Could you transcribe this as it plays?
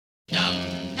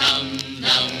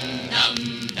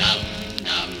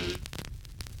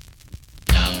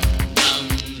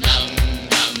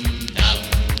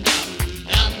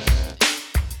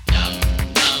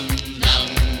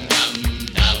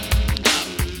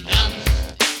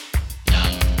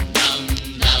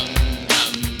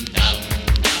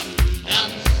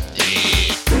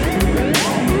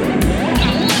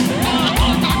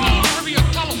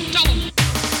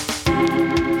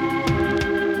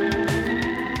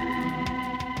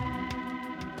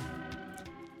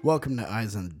Welcome to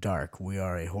Eyes in the Dark. We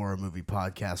are a horror movie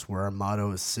podcast where our motto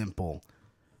is simple.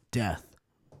 Death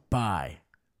by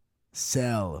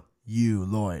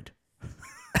celluloid.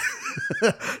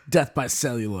 Death by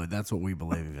celluloid. That's what we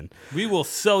believe in. We will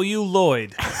sell you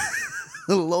Lloyd.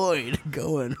 Lloyd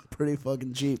going pretty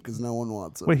fucking cheap because no one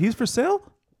wants him. Wait, he's for sale?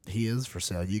 He is for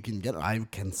sale. You can get. I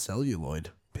can sell you Lloyd,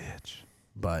 Bitch.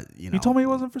 but you know He told me he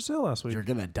wasn't for sale last week. you're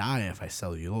gonna die if I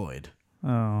sell you Lloyd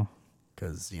Oh.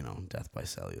 because death by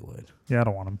celluloid. Yeah, I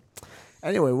don't want him.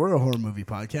 Anyway, we're a horror movie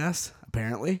podcast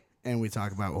apparently, and we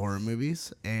talk about horror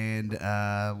movies. And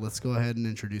let's go ahead and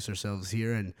introduce ourselves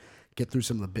here and get through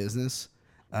some of the business.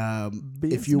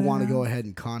 If you want to go ahead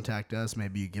and contact us,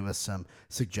 maybe you give us some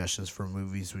suggestions for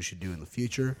movies we should do in the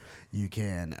future. You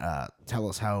can tell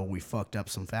us how we fucked up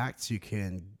some facts. You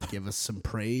can give us some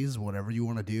praise, whatever you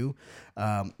want to do.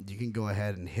 You can go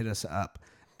ahead and hit us up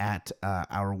at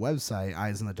our website,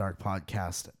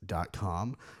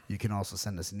 eyesinthedarkpodcast.com. You can also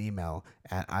send us an email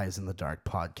at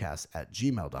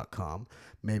eyesinthedarkpodcast@gmail.com.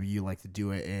 Maybe you like to do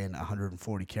it in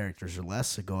 140 characters or less,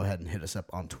 so go ahead and hit us up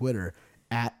on Twitter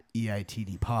at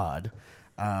EITDpod.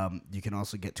 You can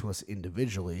also get to us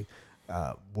individually.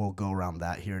 We'll go around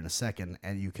that here in a second.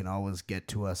 And you can always get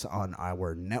to us on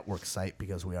our network site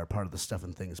because we are part of the Stuff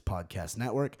and Things Podcast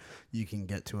Network. You can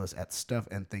get to us at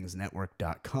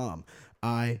stuffandthingsnetwork.com.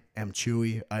 I am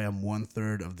Chewy. I am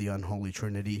 1/3 of the Unholy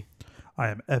Trinity. I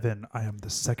am Evan. I am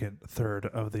the third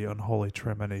of the Unholy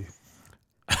Trinity.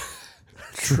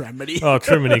 Trimity. Oh,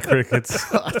 Triminy Crickets.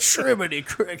 Trimity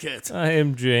Cricket. I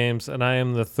am James, and I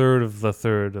am the third of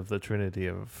the Trinity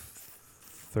of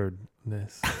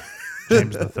thirdness.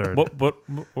 James the third. What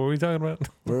were we talking about?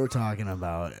 We're talking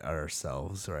about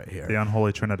ourselves right here. The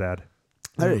Unholy Trinidad.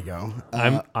 There you go.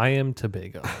 I am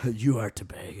Tobago. You are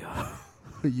Tobago.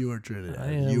 You are Trinidad.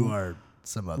 I am You are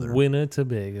some other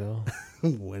Winnebago.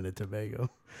 Winnebago.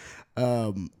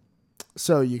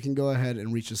 So you can go ahead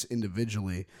and reach us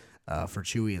individually. For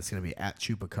Chewy, it's going to be at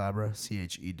Chupacabra,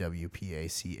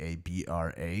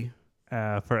 CHEWPACABRA.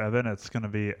 For Evan, it's going to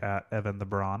be at Evan the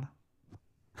Brawn.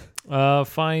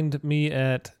 Find me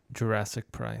at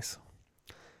Jurassic Price.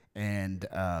 And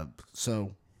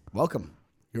so, welcome.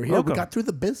 You're here. Welcome. We got through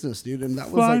the business, dude, and that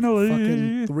was Finally. like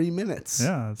fucking 3 minutes.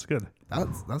 Yeah, that's good.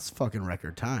 That's fucking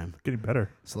record time. Getting better.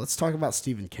 So let's talk about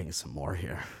Stephen King some more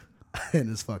here and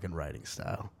his fucking writing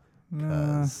style.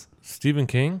 'Cause Stephen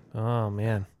King? Oh,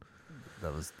 man.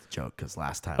 that was the joke, because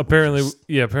last time Apparently sucked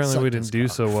we his didn't do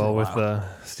cock so for a well with while.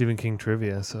 Stephen King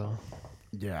trivia, so.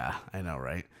 Yeah, I know,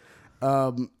 right?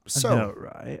 I know,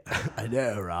 right? I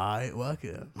know, right?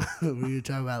 Welcome. We were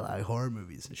talking about like horror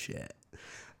movies and shit.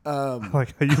 I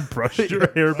like how you brushed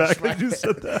your hair back when you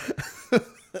said that.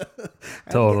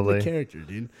 Totally. The character,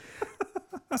 dude.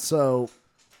 So,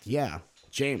 yeah,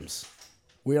 James,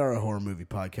 we are a horror movie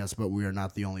podcast, but we are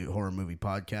not the only horror movie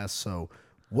podcast. So,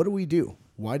 what do we do?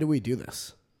 Why do we do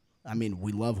this? I mean,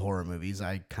 we love horror movies.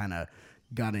 I kind of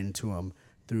got into them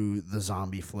through the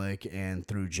zombie flick and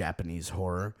through Japanese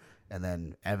horror. And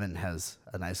then Evan has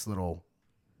a nice little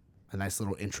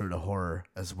intro to horror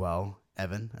as well.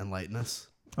 Evan, enlighten us.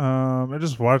 I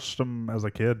just watched them as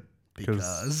a kid.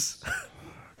 Because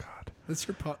God.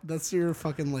 that's your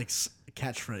fucking like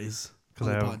catchphrase on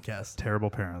I the have podcast. Terrible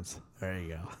parents. There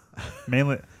you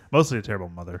go. Mostly a terrible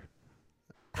mother.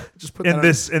 Just put In that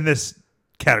this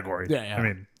category. Yeah, yeah. I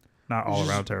mean, not all Just-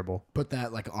 around terrible. put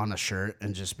that like on a shirt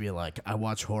and just be like, I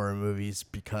watch horror movies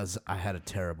because I had a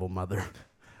terrible mother.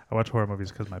 I watch horror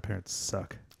movies because my parents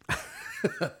suck.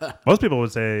 Most people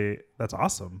would say that's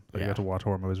awesome that you Yeah. got to watch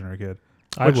horror movies when you're a kid.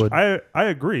 I Which would. I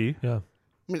agree. Yeah.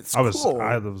 I mean, it's I cool.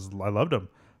 I loved them,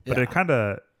 but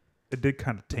Yeah. it did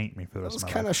kind of taint me for the It rest was of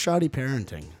my kind life. of shoddy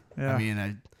parenting. Yeah. I mean,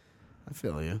 I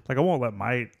feel you. Like I won't let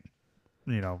my,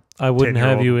 I wouldn't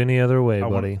have 10-year-old you any other way, I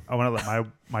buddy. want to let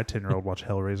my 10-year-old watch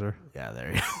Hellraiser. Yeah,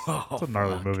 there you go. It's a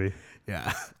gnarly fuck. movie.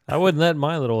 Yeah, I wouldn't let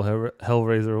my little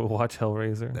Hellraiser watch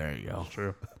Hellraiser. there you go. It's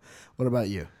true. What about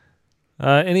you?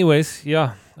 Anyways,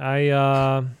 yeah,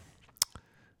 I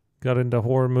got into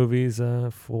horror movies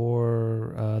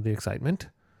for the excitement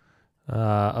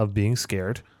of being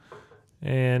scared,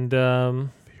 and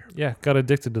yeah, got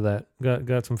addicted to that.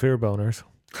 Got some fear boners,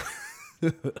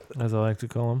 as I like to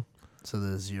call them. So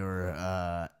there's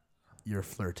your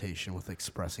flirtation with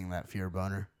expressing that fear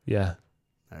boner. Yeah,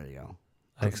 There you go.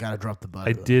 I I ex- gotta drop the button.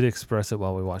 I did express it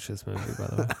while we watched this movie. By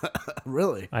the way,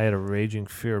 Really? I had a raging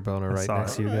fear boner I right saw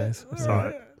next it. to you guys. I saw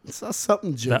it. I saw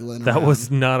something jiggling. That around. was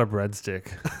not a breadstick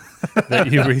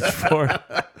that you reached for.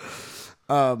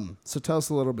 So tell us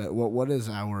a little bit. What is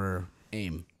our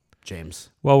aim, James?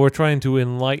 Well, we're trying to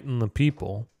enlighten the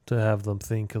people to have them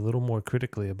think a little more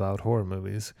critically about horror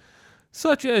movies.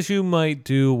 such as you might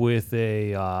do with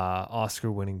a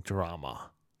Oscar-winning drama.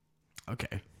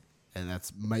 Okay. And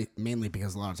that's mainly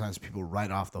because a lot of times people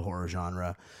write off the horror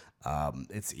genre.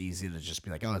 It's easy to just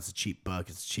be like, oh, it's a cheap buck,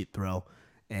 it's a cheap thrill.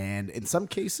 And in some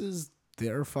cases,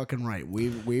 they're fucking right.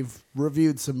 We've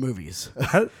reviewed some movies.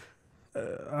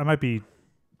 It might be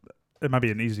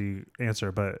an easy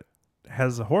answer, but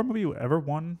has a horror movie ever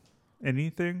won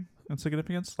anything in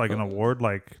significance? Like an award?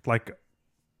 Like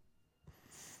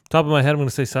Top of my head, I'm going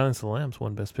to say Silence of the Lambs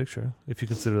won Best Picture, if you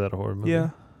consider that a horror movie.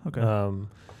 Yeah. Okay.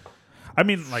 I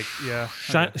mean, like, yeah.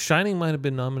 Shining might have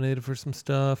been nominated for some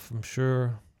stuff, I'm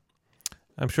sure.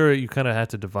 I'm sure you kind of had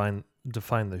to define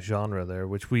the genre there,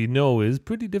 which we know is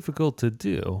pretty difficult to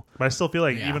do. But I still feel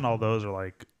like even all those are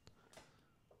like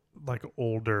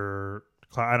older.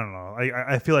 I don't know.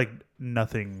 I feel like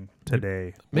nothing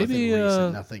today. Maybe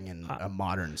nothing in a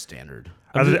modern standard.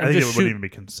 I think it wouldn't even be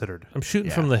considered. I'm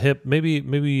shooting from the hip.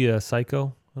 Maybe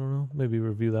Psycho. I don't know. Maybe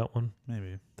review that one.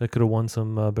 Maybe that could have won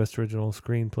some Best Original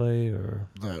Screenplay or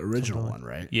the original one,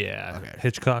 right? Yeah. Okay.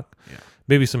 Hitchcock. Yeah.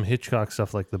 Maybe some Hitchcock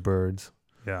stuff like The Birds.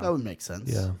 Yeah, that would make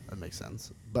sense. Yeah, that makes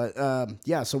sense. But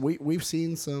yeah, so we've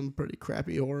seen some pretty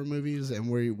crappy horror movies, and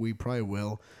we probably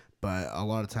will. But a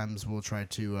lot of times we'll try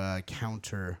to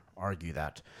counter argue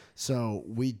that. So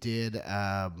we did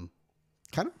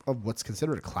kind of what's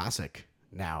considered a classic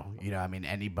now. You know, I mean,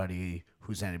 anybody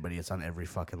who's anybody, it's on every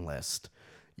fucking list.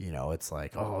 You know, it's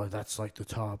like, oh, that's like the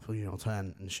top,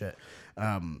 10 and shit.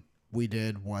 We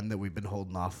did one that we've been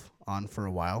holding off on for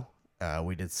a while.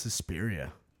 We did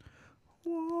Suspiria.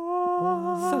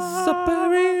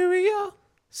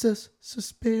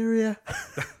 Suspiria.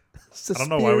 I don't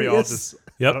know why we all just.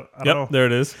 Yep. There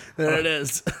it is. There it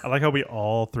is. I like how we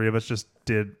all three of us just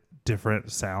did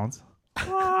different sounds.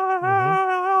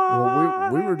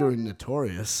 Well, we were doing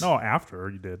Notorious. No,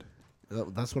 after you did.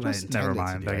 That's what just I intended never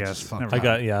mind. to do. I guess.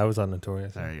 I was on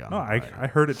Notorious. There you go. No, I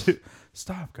heard it too.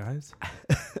 Stop, guys.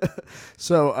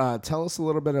 So, tell us a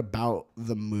little bit about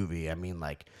the movie. I mean,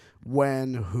 like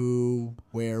when, who,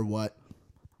 where, what.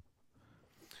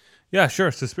 Yeah,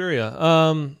 sure.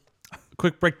 Suspiria.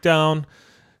 Quick breakdown.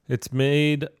 It's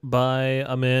made by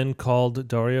a man called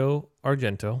Dario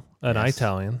Argento, an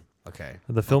Italian. Okay.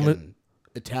 The film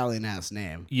Italian ass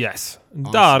name. Yes.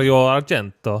 Awesome. Dario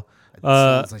Argento. It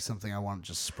sounds like something I want to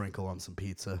just sprinkle on some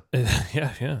pizza.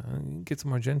 Yeah. Get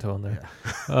some Argento in there.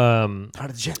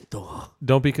 Argento.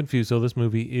 Don't be confused, though. This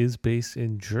movie is based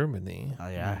in Germany. Oh,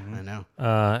 yeah, I know.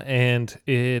 And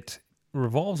it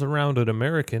revolves around an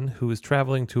American who is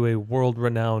traveling to a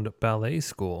world-renowned ballet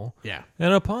school. Yeah.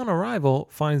 And upon arrival,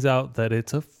 finds out that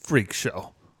it's a freak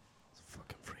show. It's a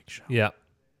fucking freak show. Yeah.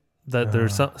 That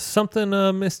there's something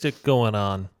mystic going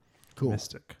on. Cool.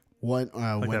 Mystic. When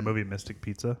that movie Mystic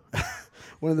Pizza.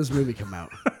 When did this movie come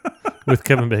out? With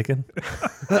Kevin Bacon.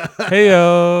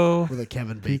 Heyo. With a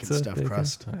Kevin Bacon stuffed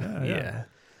crust. Yeah.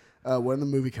 When did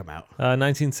the movie come out?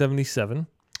 1977.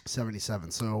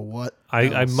 77. So what?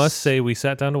 I must say, we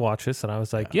sat down to watch this, and I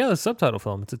was like, the subtitle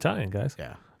film. It's Italian, guys.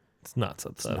 Yeah. It's not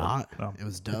subtitled. It's not. No. It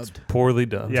was dubbed. It's poorly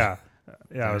dubbed. Yeah.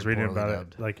 Very I was reading poorly about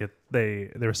dubbed. it. Like they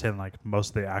were saying like most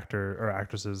of the actor or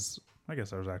actresses, I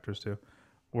guess there was actors too,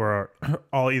 were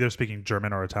all either speaking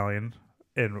German or Italian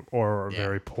or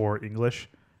very poor English,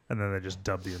 and then they just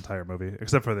dubbed the entire movie,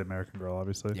 except for the American Girl,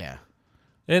 obviously. Yeah.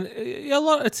 And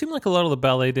it seemed like a lot of the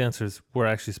ballet dancers were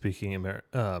actually speaking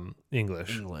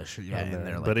English. English, yeah, And and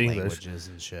their like but English. languages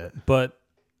and shit. But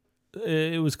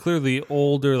it was clear the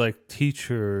older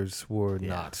teachers were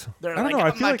not. They're I don't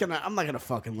like, know. I'm not gonna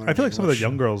fucking learn. I feel like some of the English.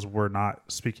 young girls were not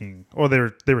speaking, or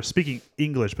they were speaking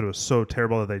English, but it was so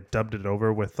terrible that they dubbed it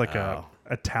over with like a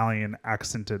Italian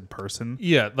accented person.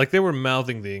 Yeah, like they were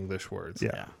mouthing the English words.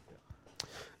 Yeah.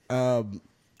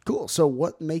 Cool. So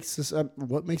what makes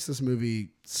this movie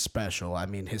special? I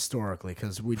mean, historically,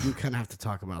 because we do kind of have to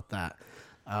talk about that.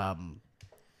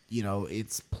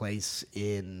 Its place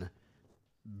in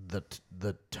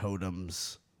the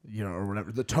totems, or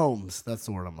whatever, the tomes. That's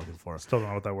the word I'm looking for. Still don't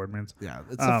know what that word means. Yeah,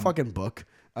 it's a fucking book.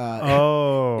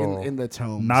 In the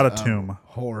tomes, not a tomb.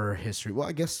 Horror history. Well,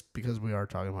 I guess because we are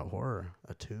talking about horror,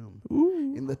 a tomb.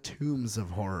 Ooh. In the tombs of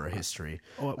horror history.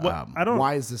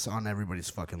 Why is this on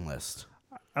everybody's fucking list?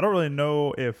 I don't really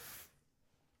know if.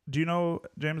 Do you know,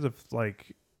 James, if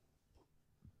like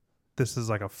this is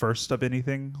like a first of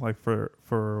anything, like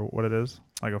for what it is,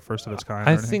 like a first of its kind?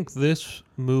 I think this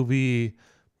movie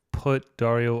put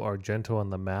Dario Argento on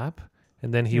the map,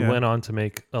 and then he went on to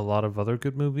make a lot of other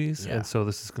good movies, and so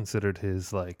this is considered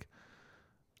his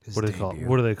His what do they call?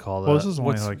 What do they call that? Well, this is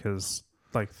only like his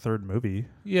third movie.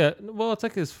 Yeah, well, it's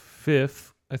like his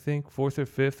fifth, I think, fourth or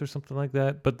fifth or something like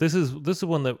that. But this is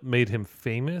one that made him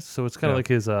famous. So it's kind of like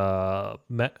his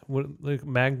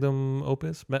magnum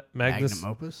opus, Magnus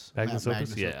opus, Magnus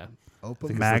opus, yeah,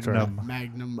 opus,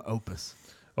 Magnum opus,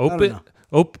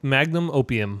 Magnum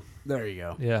opium. There you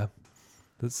go. Yeah,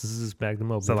 this is his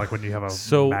magnum opium. So like when you have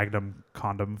a Magnum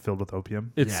condom filled with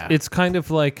opium. It's kind of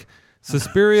like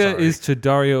Suspiria is to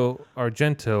Dario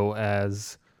Argento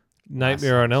as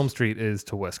Nightmare on Elm Street is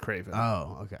to Wes Craven.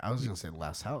 Oh, okay. I was gonna say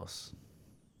Last House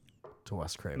to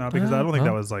Wes Craven. No, because I don't think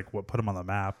that was like what put him on the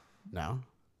map. No.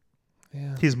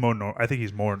 Yeah. He's more. I think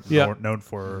he's more known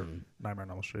for Nightmare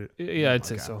on Elm Street. Yeah, I'd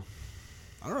say so.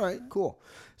 All right, cool.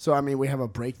 So, I mean, we have a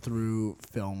breakthrough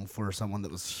film for someone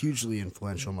that was hugely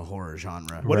influential in the horror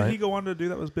genre. What did he go on to do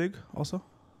that was big also?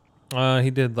 He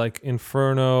did like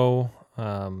Inferno.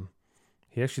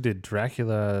 He actually did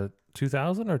Dracula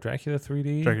 2000 or Dracula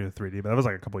 3D. Dracula 3D, but that was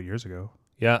like a couple of years ago.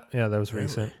 Yeah, that was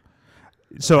recent.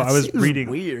 So I was reading.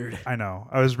 Weird. I know.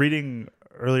 I was reading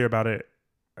earlier about it.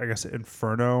 I guess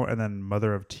Inferno and then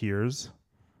Mother of Tears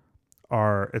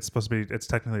it's supposed to be. It's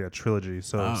technically a trilogy.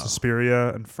 So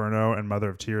Suspiria, Inferno, and Mother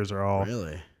of Tears are all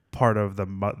part of the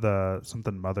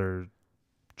Mother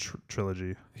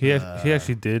trilogy. He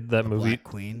actually did that movie. Black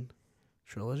Queen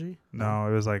trilogy. No,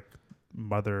 it was like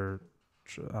Mother.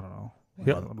 I don't know.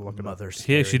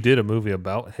 He actually did a movie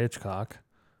about Hitchcock.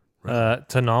 Right.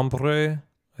 Tenebrae,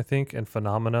 I think, and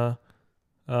Phenomena.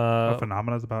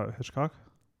 Phenomena is about Hitchcock?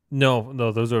 No,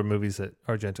 those are movies that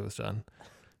Argento has done.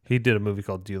 He did a movie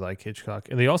called Do You Like Hitchcock?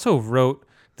 And they also wrote,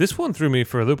 this one threw me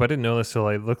for a loop. I didn't know this till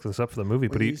I looked this up for the movie,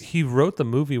 but he wrote the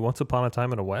movie Once Upon a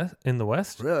Time in the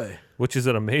West. Really? Which is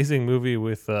an amazing movie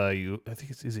with, I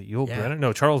think is it Yul Brynner?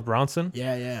 No, Charles Bronson.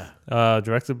 Yeah.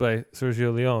 Directed by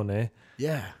Sergio Leone.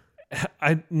 Yeah.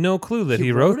 I no clue that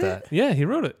he wrote that. Yeah, he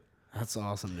wrote it. That's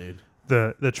awesome, dude.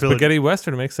 The trilogy. Spaghetti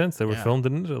Western makes sense. They were filmed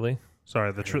in Italy.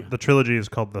 Sorry, the trilogy is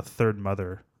called The Third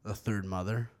Mother. The Third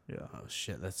Mother? Yeah. Oh,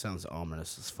 shit. That sounds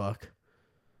ominous as fuck.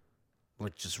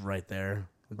 Like, just right there.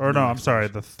 Or no, I'm sorry.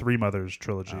 The Three Mothers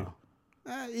trilogy.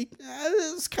 Oh.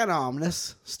 It's kind of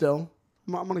ominous still.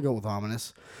 I'm going to go with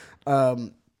ominous. All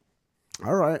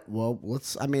right. Well,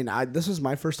 this is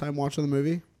my first time watching the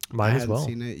movie. Mine as well. I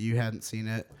hadn't seen it. You hadn't seen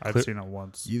it. I've seen it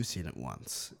once. You've seen it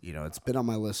once. You know, it's been on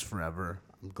my list forever.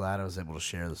 I'm glad I was able to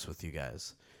share this with you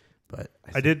guys. But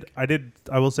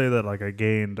I will say that like I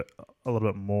gained a little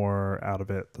bit more out of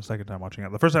it the second time watching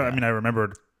it. The first time, I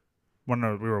remembered when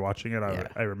we were watching it.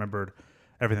 I remembered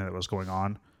everything that was going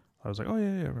on. I was like, oh yeah,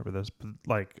 I remember this. But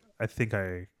like, I think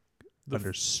I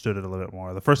understood it a little bit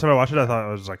more. The first time I watched it, I thought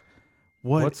I was like,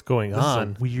 what's going on?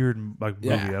 This is a weird movie.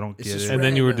 I don't get it. And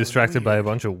then you were distracted by a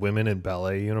bunch of women in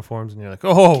ballet uniforms, and you're like,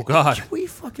 oh god. Can we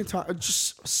fucking talk?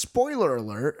 Just spoiler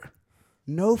alert.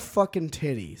 No fucking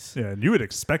titties. Yeah, and you would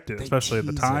expect it, especially at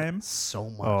the time. So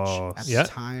much. At the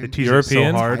time. They tease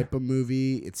European. So hard. Type of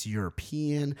movie. It's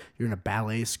European. You're in a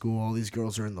ballet school. All these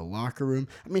girls are in the locker room.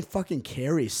 I mean, fucking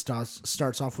Carrie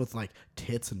starts off with like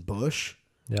tits and bush.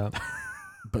 Yeah.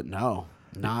 But no,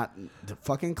 not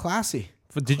fucking classy.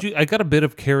 But I got a bit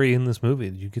of Carrie in this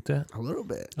movie. Did you get that? A little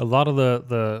bit. A lot of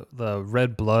the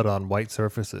red blood on white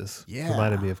surfaces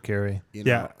reminded me of Carrie. You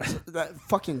know, that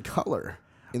fucking color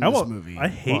in this movie. I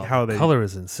hate how the color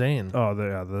is insane. Oh,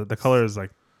 the color is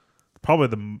like probably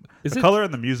the color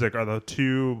and the music are the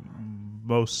two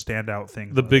most standout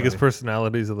things. The biggest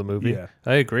personalities of the movie. Yeah,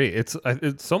 I agree.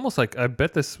 It's almost like I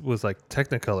bet this was like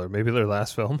Technicolor, maybe their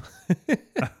last film.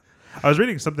 I was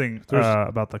reading something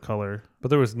about the color. But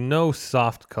there was no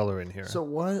soft color in here. So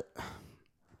what?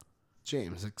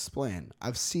 James, explain.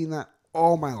 I've seen that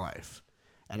all my life.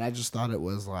 And I just thought it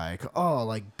was like,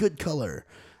 good color.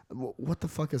 What the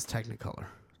fuck is Technicolor?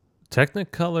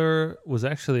 Technicolor was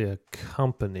actually a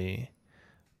company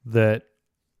that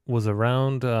was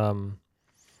around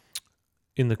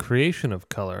in the creation of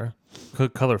color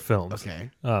films.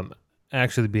 Okay.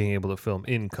 Actually being able to film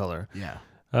in color. Yeah.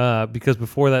 Because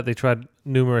before that, they tried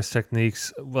numerous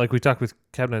techniques. Like we talked with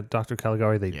Cabinet Dr.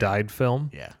 Caligari, they dyed film.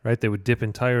 Yeah. Right? They would dip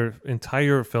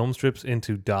entire film strips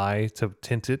into dye to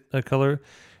tint it a color.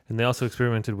 And they also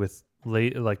experimented with,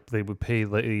 they would pay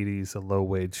ladies a low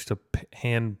wage to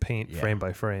hand paint frame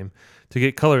by frame to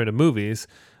get color into movies.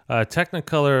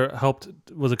 Technicolor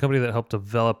was a company that helped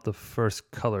develop the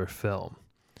first color film.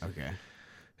 Okay.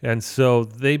 And so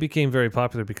they became very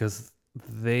popular because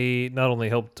they not only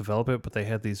helped develop it, but they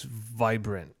had these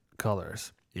vibrant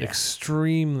colors,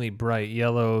 extremely bright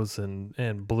yellows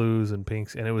and blues and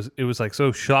pinks, and it was like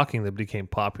so shocking that it became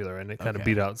popular, and it kind of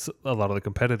beat out a lot of the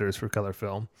competitors for color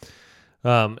film.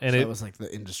 And it was like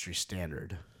the industry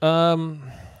standard.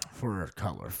 for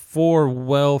color. For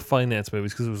well-financed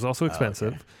movies, because it was also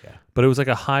expensive. Okay. Yeah. But it was like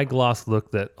a high gloss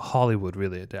look that Hollywood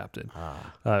really adapted.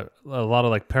 A lot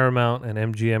of like Paramount and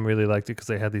MGM really liked it because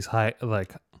they had these high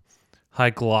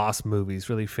gloss movies,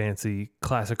 really fancy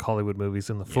classic Hollywood movies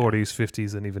in the 40s,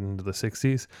 50s, and even into the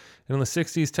 60s. And in the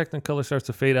 60s, Technicolor starts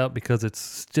to fade out because it's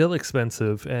still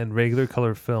expensive and regular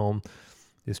color film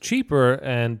is cheaper,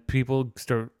 and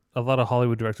a lot of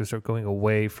Hollywood directors start going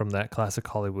away from that classic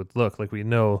Hollywood look. Like we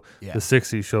know the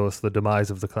 60s show us the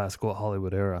demise of the classical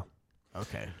Hollywood era.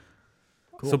 Okay.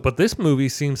 Cool. So, but this movie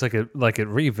seems like it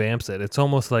revamps it. It's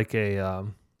almost like a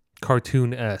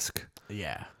cartoon-esque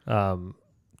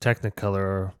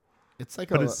Technicolor. It's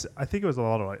like I think it was a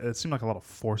lot of it seemed like a lot of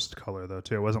forced color though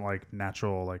too. It wasn't like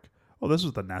natural, like, oh, this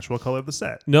was the natural color of the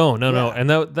set. No. And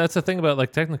that's the thing about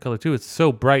like Technicolor too. It's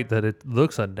so bright that it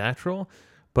looks unnatural.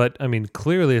 But I mean,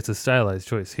 clearly it's a stylized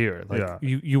choice here. Like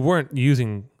you weren't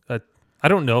using I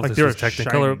don't know if like this was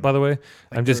Technicolor, by the way.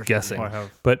 I'm just guessing.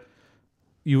 But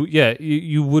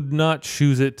you would not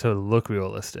choose it to look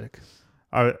realistic.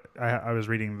 I was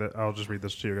reading that. I'll just read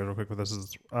this to you guys real quick. But this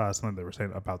is something they were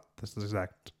saying about this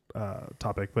exact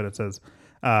topic. But it says,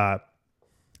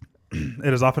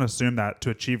 it is often assumed that to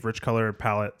achieve rich color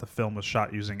palette, the film was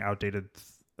shot using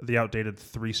the outdated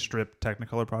 3-strip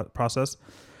Technicolor process.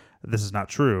 This is not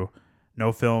true.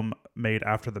 No film made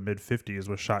after the mid-50s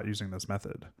was shot using this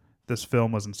method. This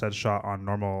film was instead shot on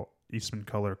normal Eastman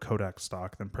color Kodak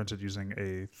stock, then printed using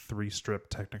a 3-strip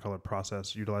Technicolor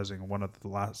process, utilizing one of the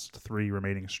last 3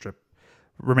 remaining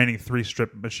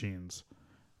 3-strip machines.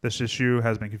 This issue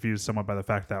has been confused somewhat by the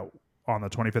fact that on the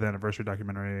 25th anniversary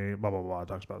documentary, blah blah blah,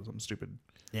 talks about some stupid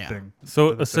thing.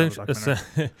 So essentially,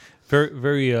 very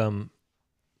very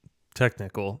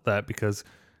technical that because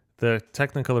the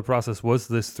Technicolor process was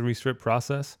this 3-strip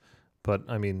process, but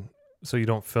I mean. So you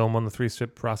don't film on the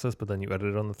 3-strip process, but then you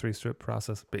edit it on the 3-strip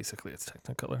process. Basically, it's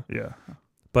Technicolor. Yeah.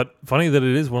 But funny that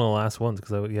it is one of the last ones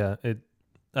because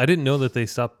I didn't know that they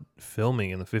stopped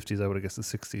filming in the 50s. I would have guessed the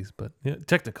 60s, but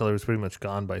Technicolor was pretty much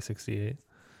gone by 68,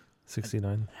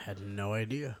 69. I had no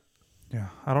idea. Yeah,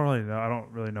 I don't really know. I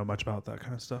don't really know much about that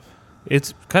kind of stuff.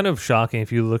 It's kind of shocking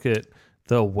if you look at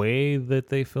the way that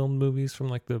they filmed movies from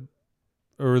like the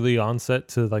early onset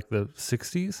to like the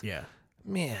 60s. Yeah.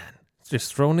 Man.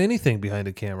 Just throwing anything behind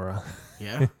a camera.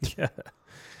 Yeah. Yeah.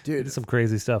 Dude. Some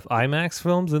crazy stuff. IMAX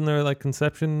films in their like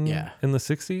conception in the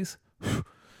 60s.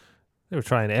 They were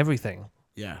trying everything.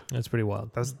 Yeah. That's pretty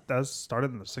wild. That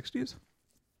started in the 60s?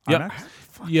 Yeah.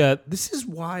 Yeah. This is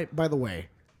why, by the way,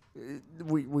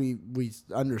 we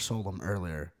undersold him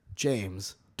earlier.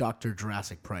 James, Dr.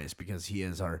 Jurassic Price, because he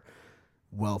is our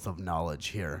wealth of knowledge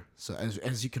here. So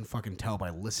as you can fucking tell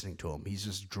by listening to him, he's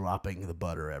just dropping the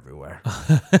butter everywhere.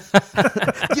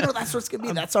 That's what's gonna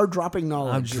be. That's our dropping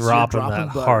knowledge. I'm dropping that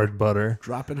hard butter.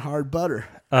 Dropping hard butter.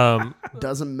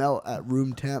 Doesn't melt at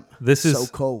room temp. This is so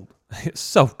cold. It's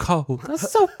so cold. That's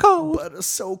so cold. Butter's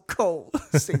so cold.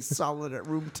 Stays solid at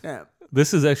room temp.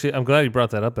 This is actually. I'm glad you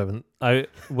brought that up, Evan.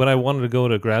 When I wanted to go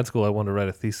to grad school, I wanted to write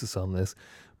a thesis on this,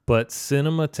 but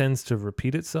cinema tends to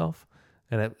repeat itself.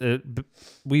 And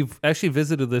we've actually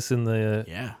visited this in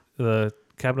the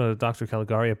Cabinet of Dr.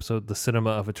 Caligari episode, The Cinema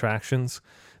of Attractions.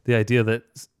 The idea that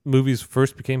movies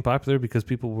first became popular because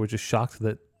people were just shocked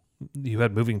that you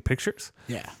had moving pictures.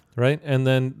 Yeah. Right? And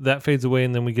then that fades away,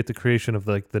 and then we get the creation of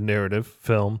like the narrative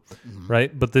film,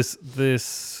 right? But this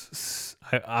is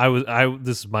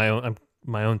my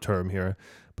own term here,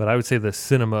 but I would say the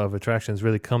cinema of attractions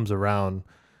really comes around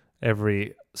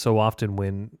every so often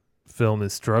when film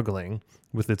is struggling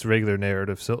with its regular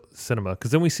narrative cinema,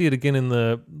 because then we see it again in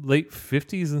the late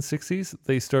 50s and 60s.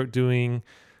 They start doing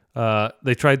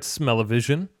they tried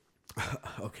smell-o-vision.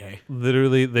 Okay.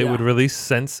 Literally they would release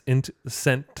scent into the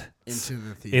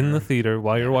theater in the theater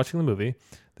while you're watching the movie.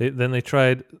 Then they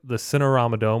tried the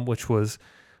Cinerama Dome, which was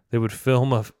they would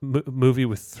film a movie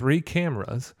with 3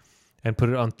 cameras and put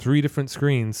it on 3 different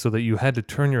screens so that you had to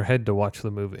turn your head to watch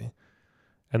the movie.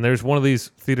 And there's one of these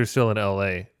theaters still in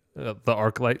LA, the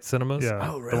ArcLight Cinemas. Yeah,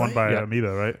 oh, really? The one by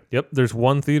Amoeba, right? Yep, there's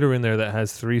one theater in there that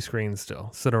has 3 screens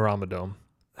still, Cinerama Dome.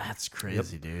 That's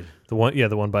crazy, dude. The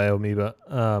one by Amoeba.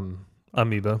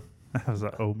 Amoeba. Was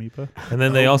that Amoeba? And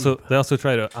then they also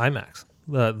tried IMAX,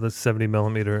 the 70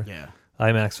 millimeter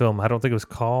IMAX film. I don't think it was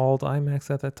called IMAX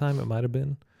at that time. It might have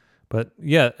been. But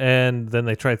yeah, and then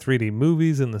they tried 3D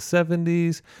movies in the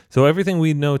 70s. So everything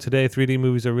we know today, 3D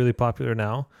movies are really popular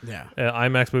now. Yeah.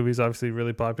 IMAX movies obviously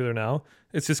really popular now.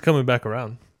 It's just coming back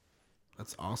around.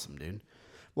 That's awesome, dude.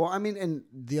 Well, I mean, and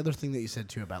the other thing that you said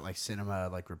too about like cinema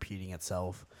like repeating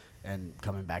itself and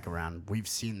coming back around, we've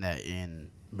seen that in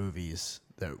movies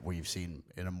that we've seen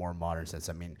in a more modern sense.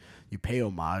 I mean, you pay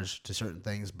homage to certain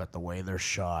things, but the way they're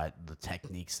shot, the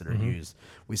techniques that are used,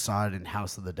 we saw it in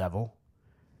House of the Devil.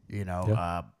 You know,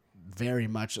 Yeah. very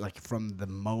much like from the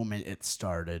moment it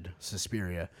started,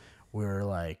 Suspiria, we were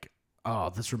like, oh,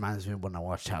 this reminds me of when I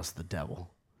watched House of the Devil.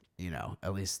 You know,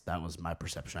 at least that was my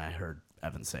perception. I heard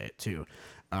Evan say it too.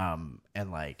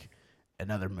 And like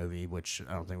another movie, which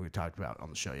I don't think we've talked about on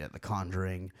the show yet, The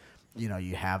Conjuring. You know,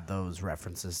 you have those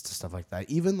references to stuff like that.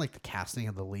 Even like the casting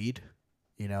of the lead.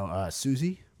 You know,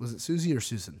 Susie, was it Susie or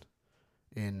Susan?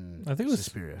 I think it was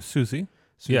Suspiria. Susie.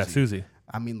 Yeah, Susie.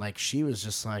 I mean, like she was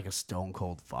just like a stone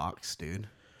cold fox, dude.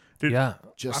 Dude, Yeah.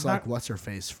 Just I'm like not- what's her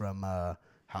face from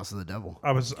House of the Devil.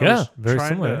 I was Very trying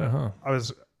similar, to- uh-huh. I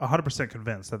was 100%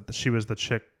 convinced that she was the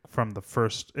chick from the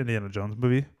first Indiana Jones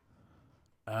movie.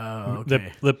 Oh,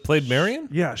 okay. That played Marion?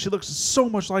 Yeah, she looks so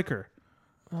much like her.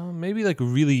 Maybe like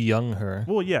really young her.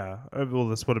 Well, yeah. Well,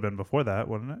 this would have been before that,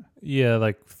 wouldn't it? Yeah,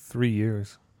 like 3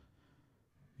 years.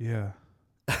 Yeah.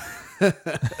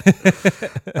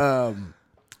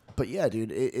 But yeah,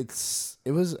 dude, it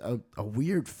was a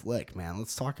weird flick, man.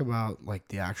 Let's talk about like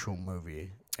the actual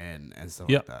movie and stuff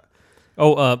Yep. like that.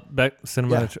 Oh, back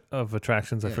cinema Yeah. of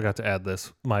attractions. I Yeah. forgot to add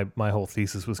this. My whole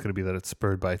thesis was going to be that it's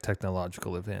spurred by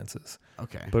technological advances,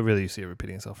 Okay. but really you see it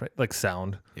repeating itself, right? Like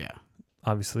sound Yeah.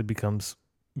 obviously becomes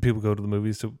people go to the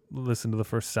movies to listen to the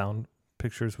first sound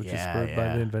pictures, which is Yeah, spurred by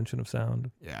yeah. the invention of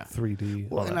sound, Yeah. 3D.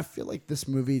 Well, all and that. I feel like this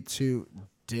movie too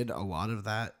did a lot of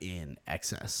that in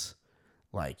excess.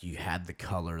 Like you had the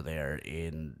color there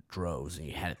in droves, and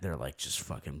you had it there like just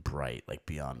fucking bright, like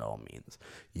beyond all means.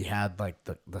 You had like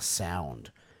the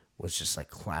sound was just like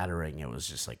clattering. It was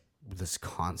just like this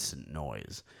constant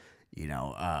noise, you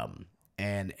know.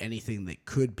 And anything that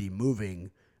could be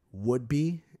moving would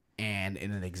be, and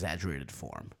in an exaggerated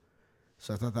form.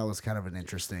 So I thought that was kind of an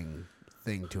interesting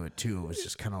thing to it too. It was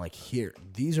just kind of like, here,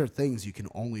 these are things you can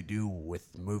only do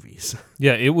with movies.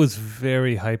 Yeah, it was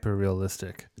very hyper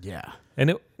realistic. Yeah.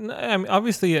 And I mean,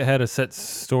 obviously it had a set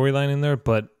storyline in there,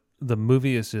 but the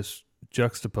movie is just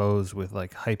juxtaposed with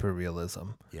like hyper realism.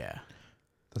 Yeah.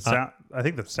 The sound. I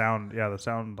think the sound. Yeah, the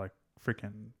sound like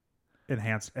freaking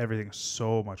enhanced everything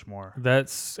so much more.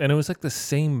 And it was like the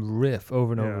same riff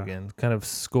over and over Yeah. again, kind of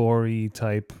scory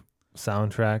type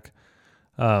soundtrack.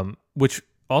 Which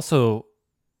also,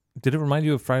 did it remind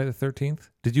you of Friday the 13th?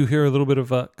 Did you hear a little bit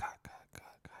of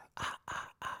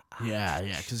Yeah,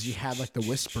 because you had like the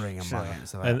whispering among it and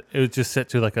stuff. and it was just set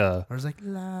to like a Or it was like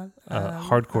la,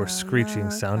 hardcore screeching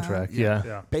soundtrack. Yeah.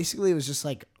 Yeah. Basically, it was just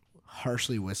like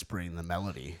harshly whispering the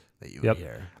melody that you Yep. would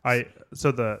hear.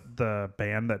 So the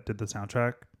band that did the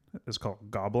soundtrack is called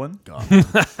Goblin. God.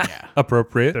 Yeah.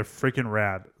 Appropriate. They're freaking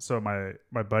rad. So my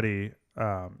buddy,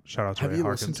 shout out to Have Ray you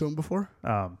Harkins. listened to him before?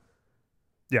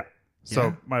 Yeah. So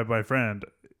Yeah? my friend,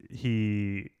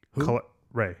 he Who?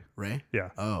 Ray. Ray? Yeah.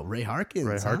 Oh, Ray Harkins.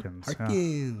 Ray huh? Harkins, yeah.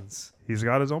 Harkins. He's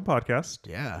got his own podcast.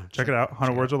 Yeah. Check it out.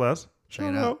 100 words or less.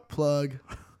 Check it out. Plug.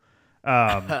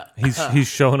 He's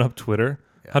showing up Twitter.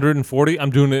 140. I'm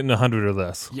doing it in 100 or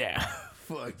less. Yeah.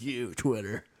 Fuck you,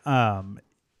 Twitter.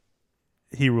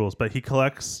 He rules, but he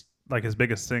collects like his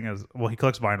biggest thing is he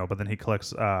collects vinyl, but then he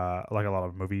collects like a lot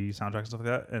of movie soundtracks and stuff like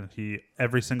that. And he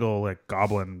every single like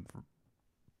Goblin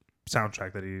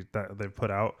soundtrack that they've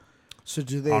put out. So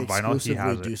do they On vinyl, he exclusively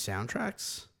has it. do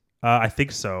soundtracks? I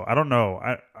think so. I don't know.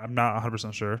 I'm not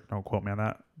 100% sure. Don't quote me on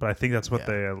that. But I think that's what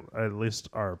they at least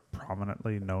are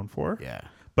prominently known for. Yeah.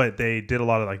 But they did a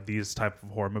lot of like these type of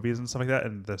horror movies and stuff like that.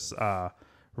 And this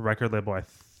record label,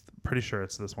 pretty sure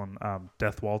it's this one,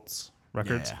 Death Waltz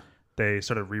Records. Yeah. They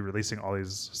started re-releasing all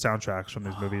these soundtracks from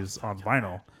these movies on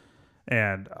vinyl,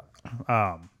 and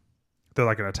they're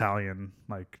like an Italian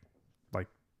like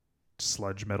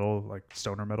sludge metal, like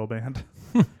stoner metal band,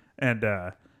 and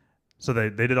so they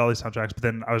did all these soundtracks. But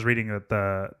then I was reading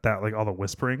that like all the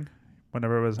whispering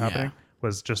whenever it was happening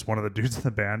was just one of the dudes in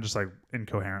the band just like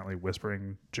incoherently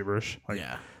whispering gibberish. Like,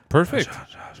 Yeah. Perfect.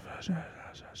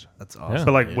 That's awesome.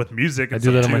 but like dude. with music, I and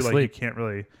do that stuff in my too, like you sleep. can't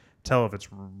really tell if it's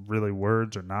really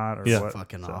words or not or Yeah. what.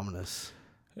 fucking So- ominous.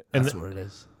 And That's what it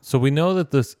is. So we know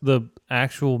that the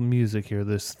actual music here,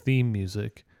 this theme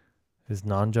music, is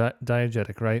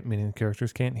non-diegetic, right? Meaning the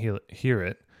characters can't hear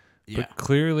it. Yeah. But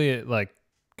clearly it like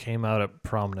came out at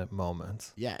prominent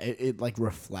moments. Yeah, it like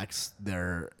reflects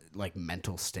their like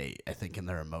mental state, I think, and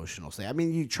their emotional state. I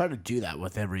mean, you try to do that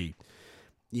with every,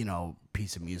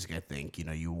 piece of music, I think.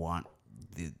 You want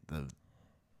the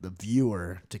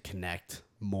viewer to connect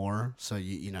more. So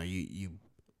you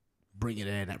bring it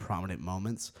in at prominent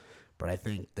moments. But I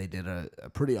think they did a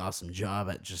pretty awesome job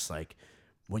at just like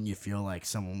when you feel like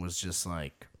someone was just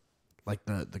like like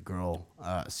the girl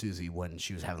Susie, when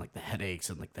she was having like the headaches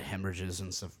and like the hemorrhages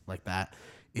and stuff like that,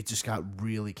 it just got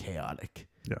really chaotic.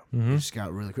 Yeah. It just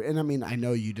got really and I mean, I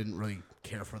know you didn't really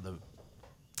care for the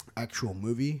actual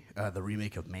movie, the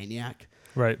remake of Maniac,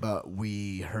 Right. but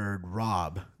we heard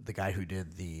Rob, the guy who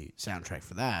did the soundtrack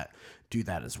for that, do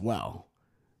that as well.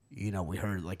 You know, we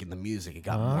heard like in the music, it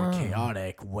got more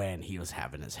chaotic when he was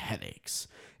having his headaches.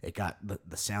 It got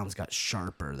the sounds got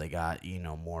sharper. They got, you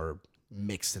know, more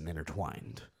mixed and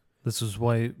intertwined. This is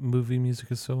why movie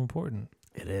music is so important.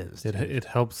 It is. It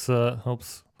helps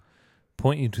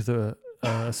point you to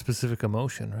the specific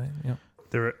emotion, right? Yeah.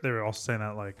 They were also saying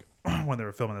that like when they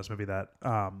were filming this movie that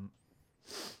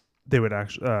they would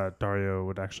actually Dario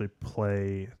would actually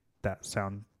play the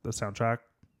soundtrack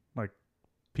like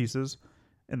pieces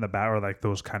in the back, or like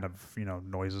those kind of, you know,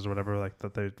 noises or whatever, like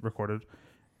that they recorded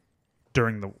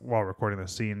while recording the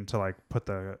scene to like put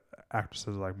the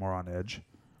actresses like more on edge.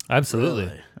 Absolutely.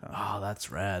 Really? Oh, that's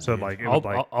rad. So dude. like, it would,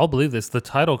 like I'll believe this. The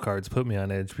title cards put me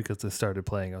on edge because they started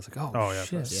playing. I was like, oh yeah,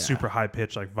 shit. super high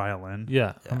pitched like violin.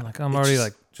 Yeah. Yeah. I'm like, I'm It's already just-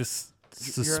 like just You're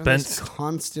in suspense. this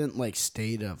constant like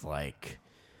state of like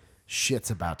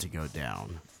shit's about to go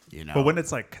down. You know, But when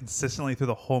it's like consistently through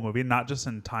the whole movie, not just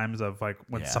in times of like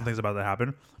when Yeah. something's about to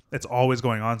happen, it's always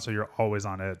going on, so you're always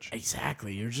on edge.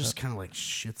 exactly, you're just kind of like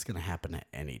shit's gonna happen at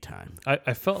any time.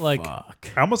 I felt like Fuck.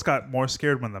 I almost got more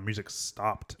scared when the music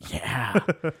stopped. Yeah,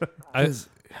 I- 'Cause,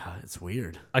 it's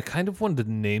weird. I kind of wanted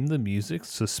to name the music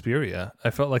Suspiria. I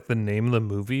felt like the name of the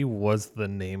movie was the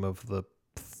name of the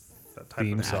That type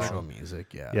theme of song. Actual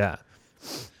music, yeah.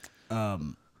 Yeah.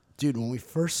 Dude, when we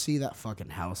first see that fucking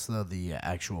house, though, the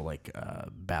actual like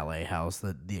ballet house,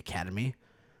 the academy,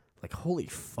 like holy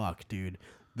fuck, dude.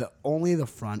 Only the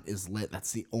front is lit.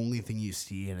 That's the only thing you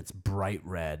see, and it's bright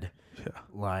red. Yeah.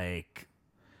 Like,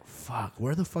 fuck.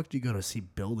 Where the fuck do you go to see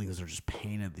buildings that are just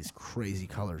painted these crazy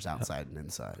colors outside and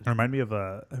inside? It reminded me of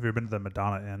have you ever been to the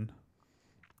Madonna Inn?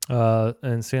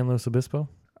 And San Luis Obispo.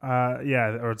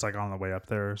 Yeah, or it's like on the way up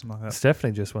there or something like that.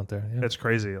 Stephanie just went there. Yeah. It's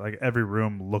crazy. Like every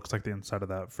room looks like the inside of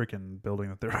that freaking building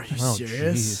that they're Are you Oh,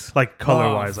 serious? jeez. like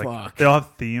color wise. Oh, like fuck. they all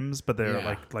have themes, but they're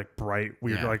Yeah. like bright,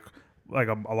 weird. Yeah. Like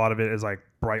a lot of it is like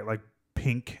bright, like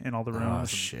pink in all the rooms. Oh and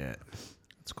shit!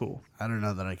 It's cool. I don't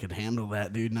know that I could handle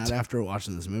that, dude. Not after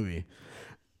watching this movie.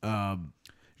 You're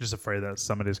just afraid that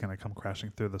somebody's gonna come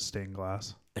crashing through the stained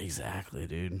glass. Exactly,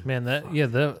 dude. Man,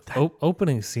 the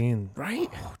opening scene. Right?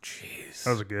 Oh, jeez.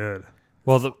 That was good.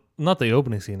 Well, not the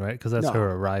opening scene, right? Because that's No.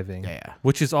 her arriving. Yeah.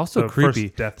 Which is also The creepy.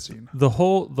 first death scene. The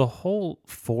whole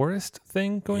forest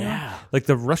thing going Yeah. on, like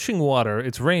the rushing water.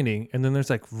 It's raining, and then there's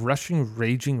like rushing,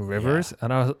 raging rivers,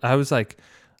 and I was like,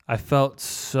 I felt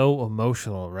so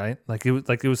emotional, right? Like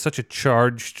it was such a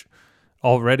charged.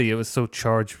 Already, it was so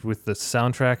charged with the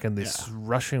soundtrack and these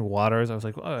rushing waters. I was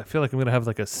like, oh, I feel like I'm gonna have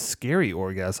like a scary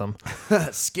orgasm.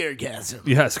 Scaregasm.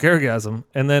 Yeah, scaregasm,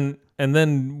 and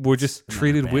then we're just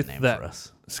treated Bad with name that for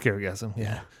us. scaregasm.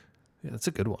 Yeah, that's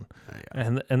a good one. There you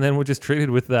go. And then we're just treated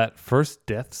with that first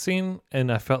death scene,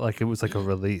 and I felt like it was like a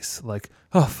release. Like,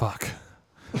 oh fuck.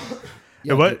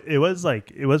 Yeah, It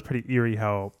was pretty eerie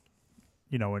how,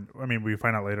 you know, we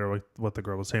find out later what the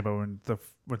girl was saying, but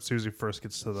when Susie first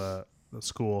gets to the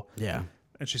school, Yeah.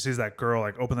 and she sees that girl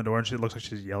like open the door and she looks like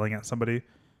she's yelling at somebody,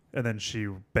 and then she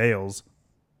bails,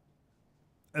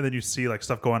 and then you see like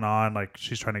stuff going on, like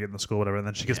she's trying to get in the school, whatever, and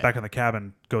then she gets back in the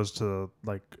cabin, goes to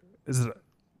like,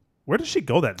 where does she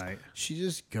go that night? She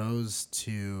just goes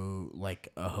to like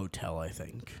a hotel, I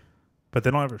think. But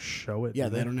they don't ever show it. Yeah,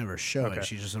 do they don't ever show Okay. it.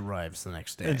 She just arrives the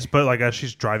next day. But like as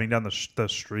she's driving down the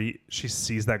street, she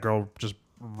sees that girl just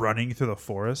running through the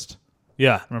forest.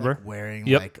 Yeah, Remember? Like, wearing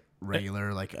Yep. like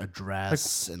regular like a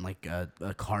dress and like a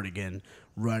cardigan,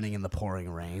 running in the pouring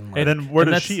rain. Like, And then where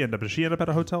and does that's- she end up? Does she end up at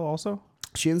a hotel also?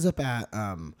 she ends up at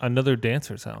another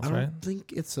dancer's house, I don't right?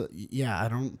 think it's I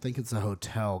don't think it's a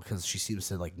hotel because she seems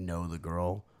to like know the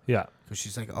girl. Yeah, Because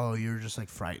she's like, oh, you're just like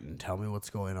frightened. Tell me what's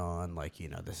going on. Like, you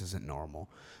know, this isn't normal.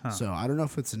 So I don't know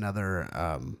if it's another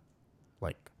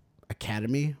like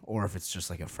academy or if it's just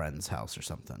like a friend's house or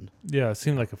something. yeah. It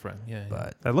seemed like a friend. Yeah,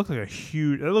 But That looked like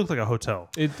it looked like a hotel.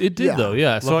 it did Yeah. though.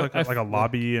 Yeah, It so looked like a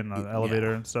lobby and an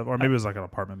elevator and stuff, or maybe it was like an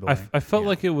apartment building. I felt Yeah.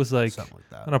 like it was like something like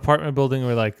that. an apartment building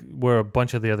where a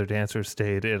bunch of the other dancers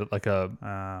stayed at like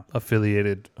a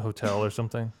affiliated hotel or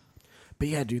something. But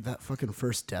yeah, dude, that fucking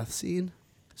first death scene.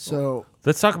 So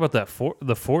Let's talk about that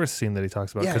the forest scene that he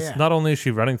talks about, Yeah, because yeah. not only is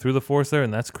she running through the forest there,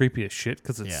 and that's creepy as shit,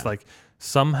 because it's Yeah. like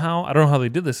somehow I don't know how they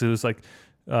did this. It was like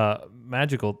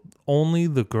magical. Only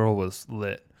the girl was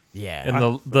lit, yeah,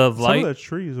 and the Some light of the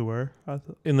trees were.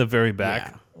 in the very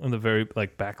back, Yeah. in the very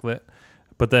like backlit.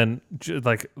 but then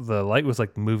like the light was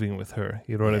like moving with her.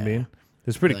 You know what I Yeah. mean?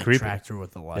 It's pretty Like, creepy. tracked her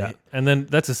with the light. Yeah, and then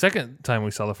that's the second time we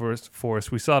saw the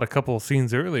forest. We saw it a couple of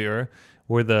scenes earlier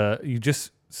where you just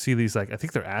see these like I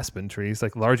think they're aspen trees,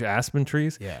 like large aspen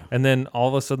trees. Yeah. And then all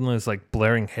of a sudden there's like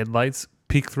blaring headlights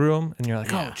peek through them, and you're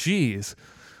like, Yeah. oh, geez.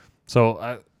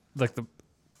 So like the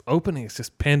opening is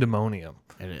just pandemonium.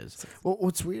 It is. Well,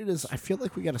 what's weird is I feel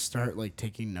like we got to start like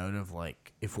taking note of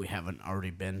like if we haven't already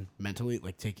been mentally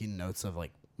like taking notes of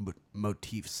like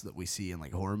motifs that we see in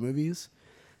like horror movies.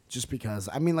 Just because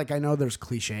I mean, like I know there's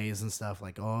cliches and stuff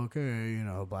like, oh, okay, you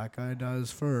know, black guy dies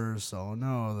first. Oh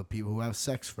no, the people who have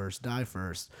sex first die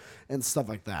first, and stuff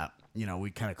like that. You know,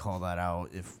 we kind of call that out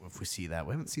if we see that.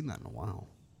 We haven't seen that in a while,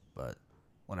 but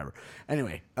whatever.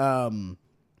 Anyway,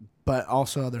 but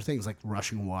also other things like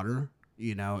rushing water,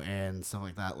 you know, and stuff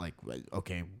like that. Like,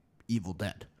 okay, Evil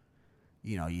Dead.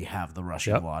 You know, you have the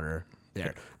rushing water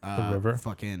there. The river.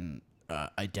 Fucking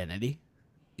Identity.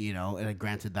 You know, and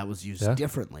granted that was used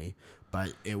differently,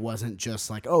 but it wasn't just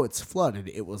like, oh, it's flooded.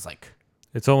 It was like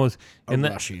It's almost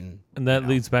rushing. And that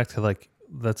leads back to like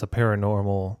that's a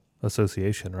paranormal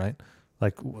association, right?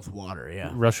 Like with water,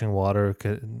 yeah. Rushing water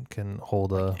can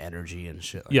hold like energy and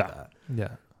shit like that. Yeah.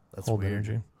 That's hold weird.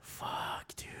 energy.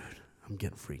 Fuck, dude. I'm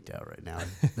getting freaked out right now.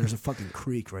 There's a fucking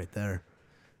creek right there.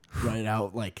 Right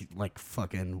out like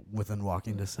fucking within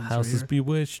walking distance. House is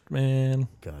bewitched, man.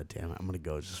 God damn it. I'm gonna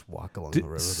go just walk along the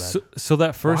riverbed. So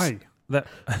that first Why? that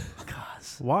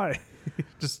Why?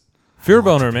 Just fear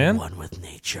boner, man. One with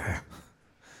nature.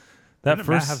 That didn't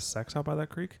Matt first have sex out by that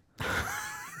creek?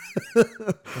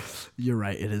 You're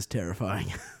right, it is terrifying.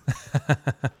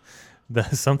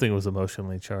 something was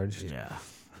emotionally charged. Yeah.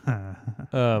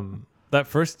 That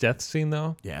first death scene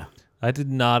though, Yeah. I did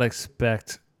not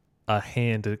expect a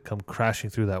hand to come crashing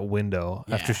through that window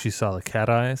after she saw the cat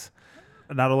eyes.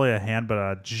 Not only a hand, but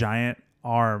a giant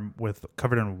arm with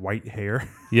covered in white hair.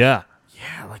 Yeah.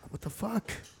 Yeah, like what the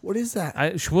fuck? What is that?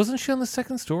 Wasn't she on the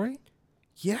second story?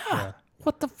 Yeah.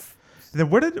 What the Then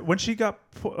when she got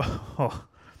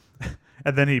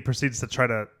and then he proceeds to try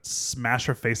to smash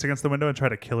her face against the window and try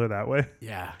to kill her that way.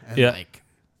 Yeah. And like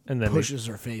and then pushes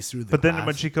her face through the But then glass.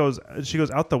 when she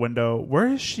goes out the window, where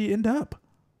does she end up?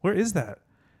 Where is that?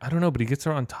 I don't know, but he gets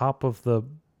her on top of the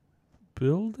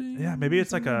building. Yeah, maybe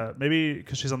it's like maybe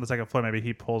because she's on the second floor, maybe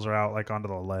he pulls her out like onto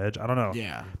the ledge. I don't know.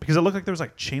 Yeah. Because it looked like there was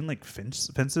like chain link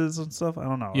fences and stuff. I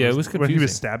don't know. Yeah, it was when he confusing.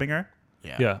 was stabbing her.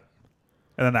 Yeah.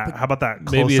 And then how about that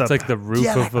close Maybe up? it's like the roof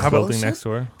Yeah, of the that building close-up? next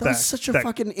door. That was such a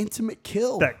fucking intimate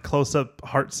kill. that close up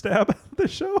heart stab of the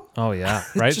show. Oh yeah,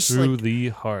 right Just through like- the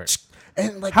heart.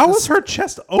 And like How the was her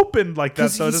chest open like that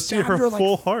 'cause though he to see her stabbed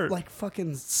full heart? like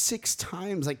fucking 6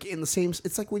 times, like in the same.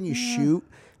 It's like when you shoot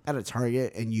at a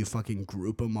target and you fucking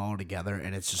group them all together,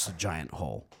 and it's just a giant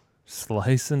hole.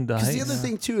 Slice and dice. Because the other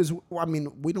thing too is, I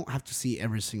mean, we don't have to see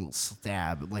every single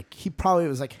stab. Like he probably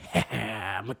was like,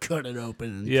 I'm gonna cut it open.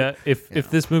 And Yeah, if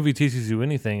this movie teaches you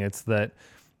anything, it's that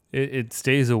it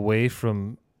stays away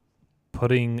from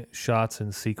putting shots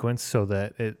in sequence so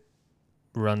that it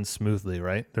runs smoothly,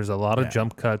 right? There's a lot of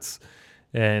jump cuts,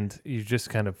 and you're just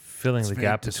kind of filling the very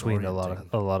gap between a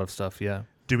disorienting. lot of stuff. Yeah,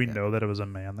 Do we know that it was a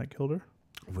man that killed her?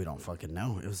 we don't fucking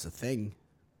know. It was a thing.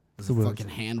 It was It a was. fucking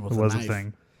hand with It a was knife. a thing.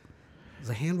 It was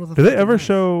a hand with a. Did they fucking ever knife.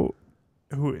 show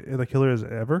who the killer is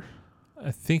ever?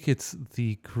 I think it's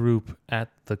the group at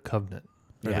the Covenant.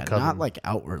 or Yeah, the Coven. not like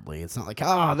outwardly. It's not like,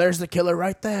 there's the killer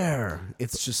right there.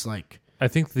 It's just like I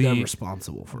think they're the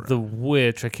responsible for the it.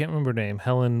 witch. I can't remember her name.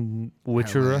 Helen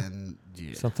Witchera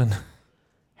something.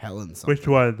 Helen something. Which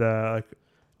one? The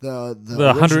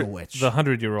The original witch.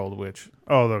 100-year-old witch.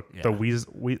 Oh, the Yeah. Lil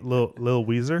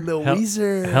Weezer. Lil Hel-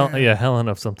 Weezer. Helen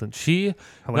of something. She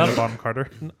Helena not- Bonham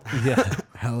Carter. yeah.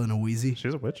 Helen Weezy.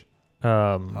 She's a witch.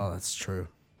 Oh, that's true.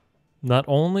 Not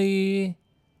only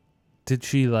did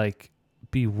she like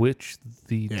bewitch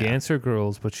the Yeah. dancer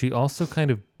girls, but she also kind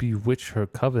of bewitched her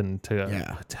coven to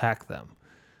Yeah. attack them.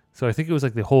 So I think it was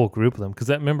like the whole group of them. Because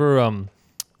remember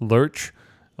Lurch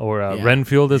or Yeah.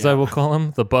 Renfield, as I Yeah. will call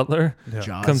him, the butler, Yeah.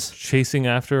 Jaws. comes chasing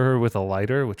after her with a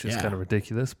lighter, which is Yeah. kind of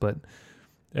ridiculous.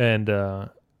 And I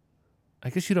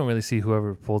guess you don't really see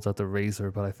whoever pulls out the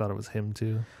razor, but I thought it was him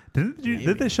too.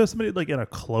 Did they show somebody like in a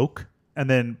cloak and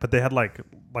then but they had like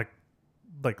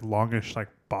longish like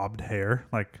bobbed hair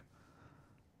like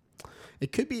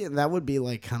It could be. That would be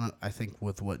like kind of. I think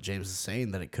with what James is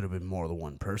saying, that it could have been more than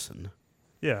one person.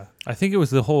 yeah. I think it was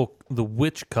the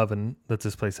witch coven that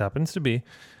this place happens to be,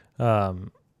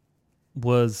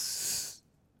 was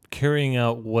carrying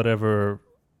out whatever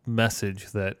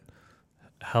message that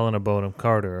Helena Bonham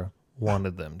Carter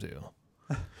wanted them to.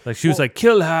 Like she was like,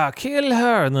 kill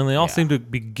her, and then they all seemed to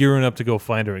be gearing up to go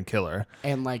find her and kill her.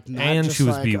 And like, not And just she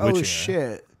was like, bewitching oh her.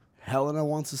 shit, Helena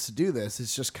wants us to do this.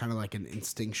 It's just kind of like an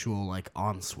instinctual like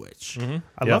on switch.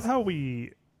 I love how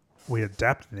we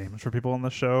adapt names for people on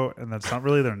the show, and that's not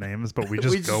really their names, but we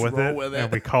just go with roll it, with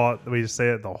and it. we just say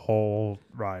it the whole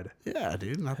ride. Yeah,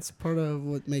 dude, that's part of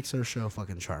what makes our show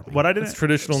fucking charming. What I didn't It's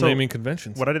traditional so naming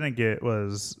conventions. What I didn't get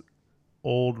was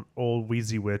old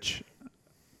Wheezy Witch.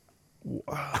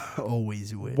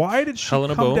 Always win. Why did she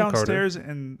Helena come Bonham downstairs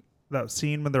in that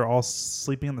scene when they're all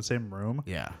sleeping in the same room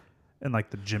Yeah. in like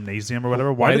the gymnasium or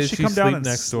whatever? Why Why did did she she come down sleep and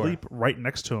next door? sleep right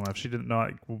next to him if she didn't know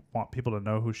want people to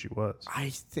know who she was? I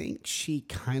think she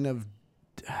kind of,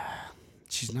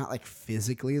 she's not like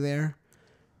physically there.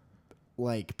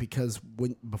 Like, because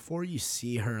before you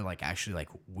see her like actually like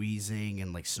wheezing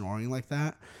and like snoring like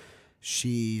that,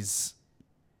 she's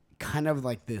kind of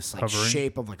like this like Hovering?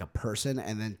 shape of like a person,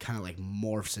 and then kind of like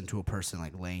morphs into a person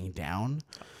like laying down.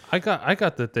 I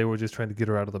got that they were just trying to get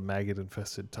her out of the maggot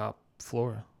infested top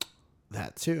floor.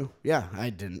 That too. Yeah,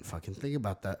 I didn't fucking think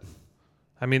about that.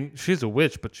 I mean, she's a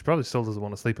witch, but she probably still doesn't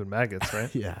want to sleep with maggots, right?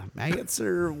 Yeah, maggots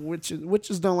are witches.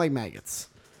 Witches don't like maggots,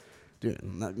 dude.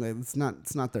 It's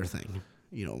not their thing.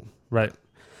 You know. Right.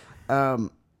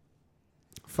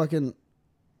 Fucking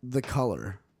the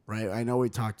color, right? I know we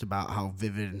talked about how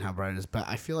vivid and how bright it is, but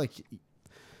I feel like,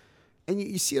 and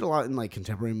you see it a lot in like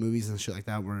contemporary movies and shit like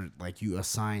that, where like you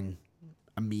assign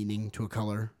a meaning to a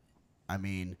color. I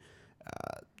mean,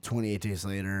 28 days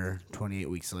later, 28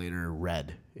 weeks later,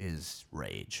 red is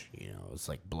rage. You know, it's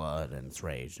like blood and it's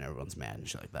rage and everyone's mad and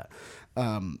shit like that.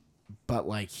 But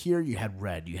like here, you had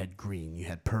red, you had green, you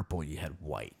had purple, you had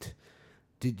white.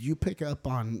 Did you pick up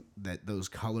on that those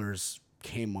colors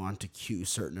came on to cue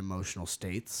certain emotional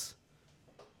states?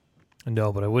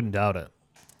 No, but I wouldn't doubt it.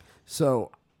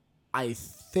 So I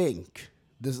think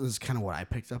this is kind of what I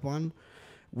picked up on.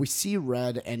 We see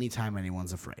red anytime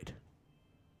anyone's afraid.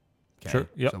 Okay? Sure,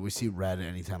 yep. So we see red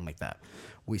anytime like that.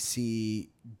 We see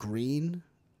green,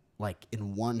 like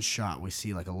in one shot, we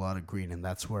see like a lot of green, and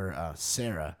that's where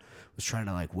Sarah was trying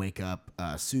to like wake up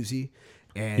Susie.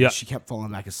 And Yep. she kept falling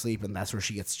back asleep, and that's where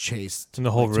she gets chased. And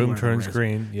the whole like, to room where the turns res-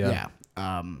 green. Yeah.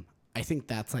 I think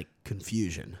that's like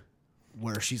confusion,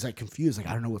 where she's like confused, like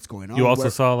I don't know what's going on. You also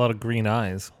Where- saw a lot of green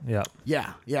eyes. Yeah.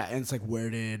 yeah, and it's like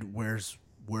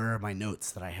where are my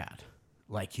notes that I had?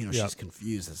 Like, you know, Yep. she's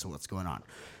confused as to what's going on.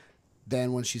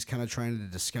 Then when she's kind of trying to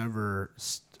discover,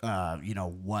 you know,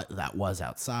 what that was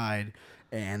outside,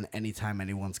 and anytime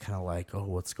anyone's kind of like, oh,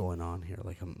 what's going on here?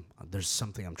 Like, there's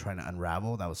something I'm trying to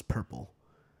unravel. That was purple.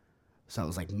 So it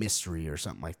was like mystery or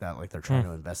something like that. Like they're trying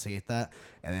to investigate that.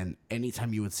 And then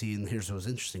anytime you would see, and here's what was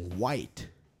interesting, white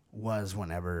was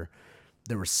whenever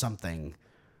there was something,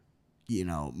 you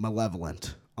know,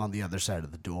 malevolent on the other side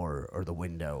of the door or the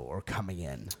window or coming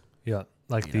in. Yeah.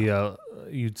 Like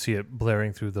you'd see it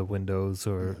blaring through the windows,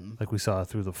 or like we saw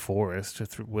through the forest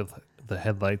with the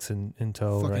headlights in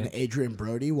tow, Fucking right? Adrian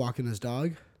Brody walking his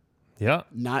dog. Yeah.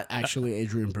 Not actually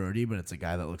Adrian Brody, but it's a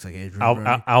guy that looks like Adrian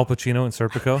Brody. Al Pacino and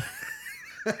Serpico.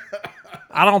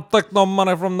 I don't take no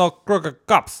money from no crooked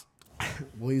cops.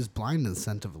 Well, he's blind in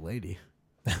Scent of a Lady.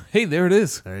 Hey, there it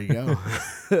is. There you go.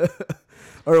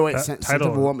 Or wait, That scent title-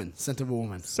 of a Woman. Scent of a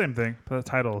Woman. Same thing, but the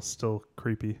title is still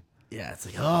creepy. Yeah, it's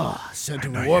like, oh, Scent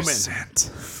of a Your Woman.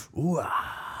 scent. Ooh,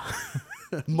 ah.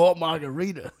 More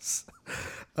margaritas.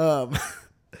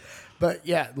 But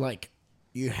yeah, like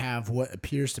you have what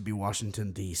appears to be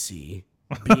Washington D.C.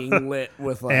 being lit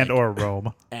with like and or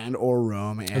Rome. or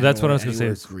Rome, and That's what or I was gonna say.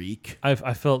 anywhere It's- Greek.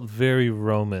 I felt very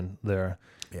Roman there,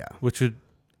 Yeah, which would,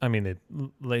 I mean, it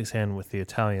lays hand with the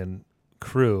Italian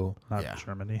crew. Not Yeah.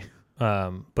 Germany.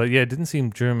 But yeah, it didn't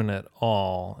seem German at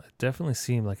all. It definitely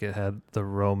seemed like it had the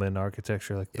Roman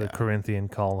architecture, like the Yeah. Corinthian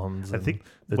columns I and think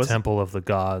the was it- temple of the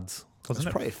gods. it's Wasn't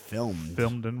it probably filmed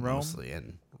in Rome? mostly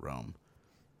in Rome,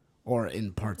 or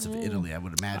in parts of Italy. I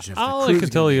would imagine. If the All I crew's can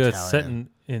tell gonna be you, it's set Italian.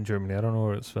 in Germany. I don't know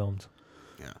where it's filmed.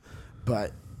 Yeah,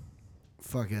 but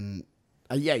fucking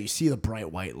yeah, you see the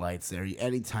bright white lights there.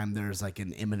 Anytime there's like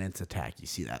an imminent attack, you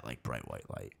see that like bright white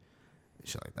light, and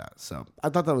shit like that. So I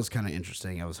thought that was kind of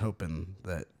interesting. I was hoping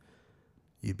that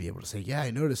you'd be able to say, "Yeah,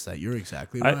 I noticed that. You're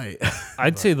exactly right."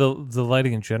 I'd say the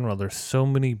lighting in general. There's so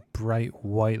many bright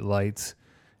white lights,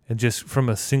 and just from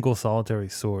a single solitary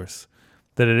source,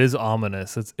 that it is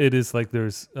ominous. It is like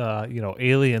there's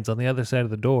aliens on the other side of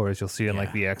the door, as you'll see in like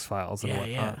Yeah. the X-Files and Yeah,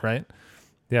 whatnot, yeah. right?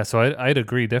 Yeah, so I'd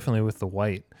agree definitely with the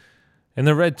white and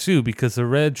the red too, because the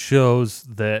red shows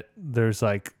that there's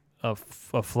like a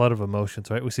flood of emotions,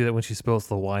 right? We see that when she spills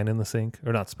the wine in the sink,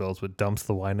 or not spills, but dumps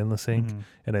the wine in the sink,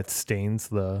 and it stains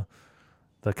the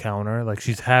the counter. Like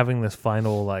she's having this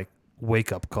final like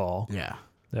wake up call. Yeah.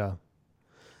 Yeah.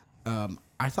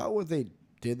 I thought what they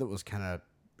did that was kind of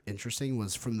interesting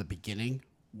was from the beginning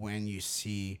when you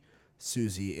see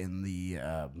Susie in the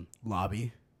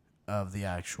lobby of the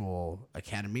actual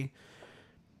academy.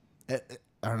 I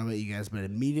don't know about you guys, but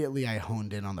immediately I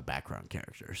honed in on the background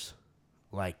characters.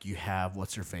 Like you have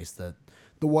what's her face, the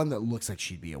one that looks like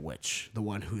she'd be a witch, the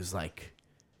one who's like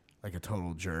a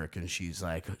total jerk, and she's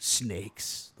like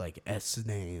snakes, like S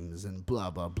names and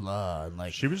blah blah blah, and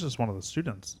like She was just one of the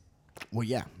students. well,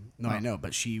 yeah, no, I know,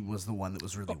 but she was the one that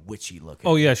was really witchy looking.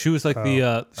 Oh yeah, she was like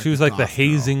the she was the like the goth girl.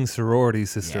 hazing sorority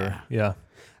sister. Yeah.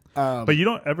 But you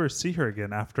don't ever see her again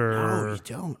no, after you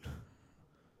don't.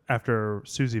 after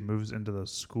Susie moves into the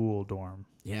school dorm.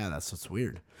 Yeah, that's what's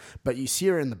weird. But you see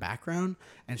her in the background,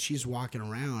 and she's walking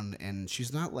around, and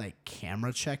she's not like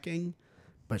camera checking,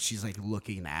 but she's like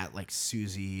looking at like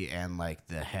Susie and like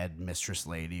the head mistress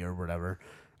lady or whatever.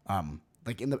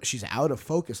 Like she's out of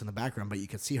focus in the background, but you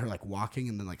can see her like walking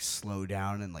and then like slow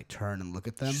down and like turn and look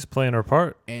at them. She's playing her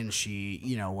part. And she,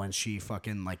 you know, when she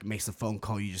fucking like makes the phone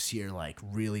call, you just see her like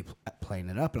really playing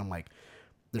it up, and I'm like,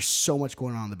 there's so much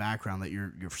going on in the background that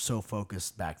you're so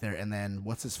focused back there. And then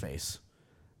what's his face?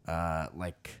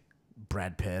 Like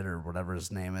Brad Pitt or whatever his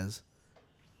name is.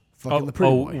 Fucking the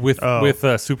pretty boy.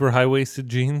 with super high waisted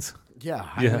jeans. Yeah,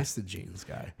 high-waisted jeans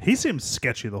guy. He seems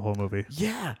sketchy the whole movie.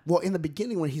 Yeah. Well, in the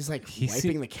beginning when he's like He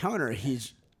wiping the counter,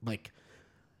 he's like,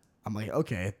 I'm like,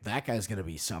 okay, that guy's gonna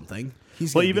be something.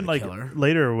 He's Well, gonna even be the like killer.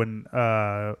 later when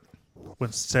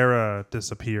Sarah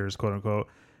disappears, quote unquote,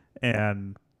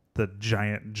 and the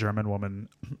giant German woman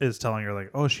is telling her like,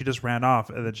 "Oh, she just ran off,"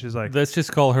 and then she's like, Let's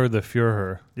just call her the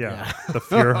Führer. "Yeah, the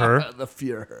Führer, the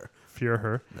Führer.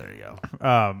 Führer." There you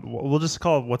go. We'll just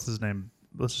call what's his name?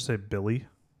 Let's just say Billy.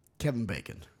 Kevin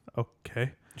Bacon.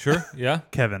 Okay, Sure. Yeah.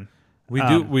 Kevin. We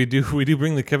do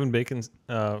bring the Kevin Bacon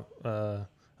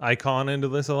icon into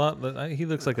this a lot. But he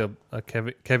looks like a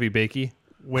Kevy Bakey.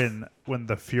 When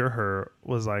the Führer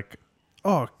was like,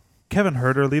 "Oh, Kevin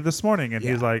heard her leave this morning," and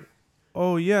Yeah. he's like,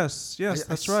 "Oh yes,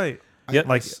 that's right." Yeah.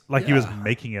 Like he was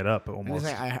making it up And he's almost.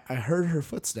 like, I heard her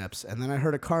footsteps, and then I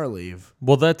heard a car leave.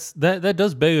 Well, that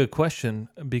does beg a question,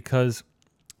 because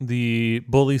the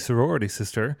bully sorority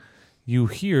sister, you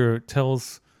hear,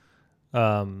 tells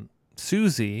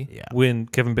Susie Yeah. when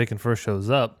Kevin Bacon first shows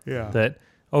up Yeah. that,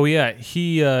 oh yeah,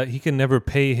 he can never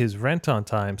pay his rent on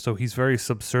time, so he's very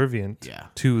subservient Yeah.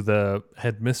 to the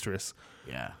headmistress,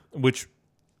 Yeah. which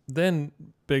then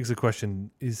begs the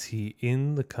question: is he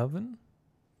in the coven?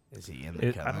 Is he in the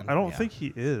It- coven? I don't Yeah. think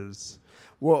he is.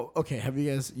 Well, okay. Have you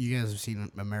guys have seen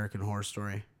American Horror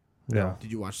Story? Yeah.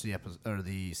 Did you watch the episode or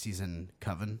the season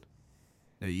Coven?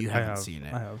 No, you haven't seen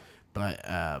it. I have.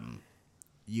 But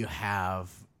you have,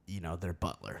 their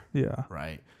butler, Yeah.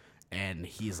 right? And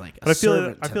he's like a But I feel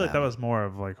servant to like that them. was more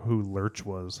of like who Lurch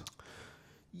was.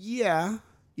 Yeah.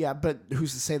 Yeah, but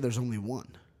who's to say there's only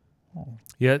one?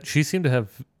 Yeah, she seemed to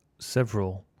have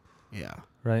several, Yeah.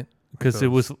 right? Because it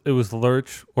was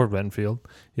Lurch or Renfield,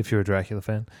 if you're a Dracula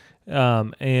fan,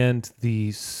 and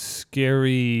the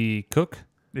scary cook.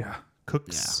 Yeah.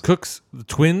 Cooks Cooks, the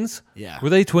twins. Yeah. Were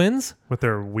they twins? with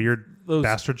their weird Those-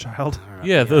 bastard child.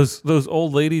 Yeah, those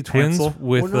old lady twins Hansel?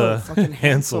 with Well, no, fucking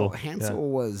Hansel. Hansel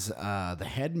was the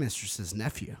headmistress's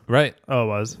nephew. Right. Oh, it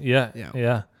was. Yeah. Yeah.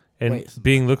 Yeah. And Wait.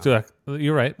 being looked at.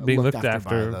 You're right. Being looked by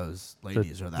after those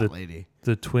ladies or that the- lady.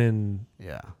 the twin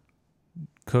Yeah.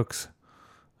 cooks.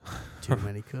 Too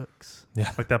many cooks.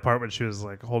 Like that part when she was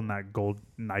like holding that gold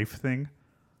knife thing.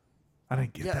 I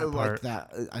didn't get Yeah, that part. like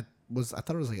that. I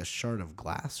thought it was like a shard of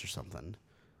glass or something.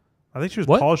 I think she was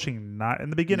What? polishing not in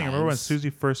the beginning. I remember when Knives. Susie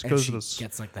first And goes she to the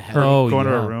gets like the head. her Oh, going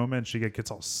to yeah. her room and she gets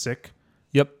all sick.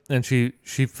 Yep. And she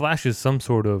flashes some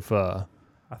sort of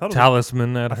I thought it was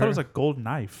talisman at I her. thought it was a gold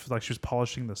knife, like she was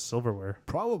polishing the silverware.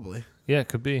 Probably yeah, it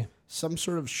could be. some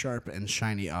sort of sharp and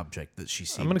shiny object that she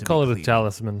seemed I'm going to to call be it a cleaning.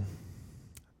 talisman,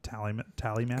 Tallyman.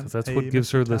 because that's Hey, what gives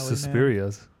Mr. her the Tallyman.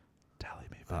 Suspirias.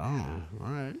 Tallyman. Oh,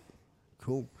 all right,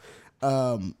 cool.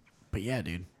 But yeah,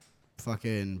 dude,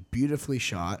 fucking beautifully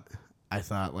shot. I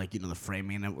thought like the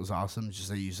framing in it was awesome. Just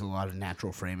they used a lot of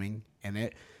natural framing in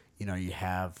it. You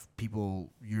have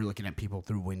people. You're looking at people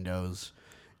through windows.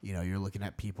 You're looking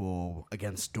at people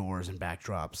against doors and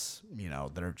backdrops.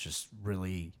 That are just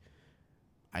really,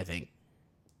 I think,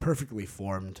 perfectly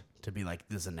formed to be like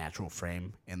there's a natural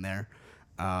frame in there.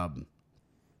 A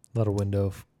lot of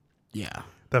window. Yeah.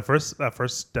 That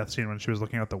first death scene when she was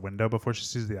looking out the window before she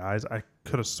sees the eyes, I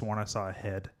could have sworn I saw a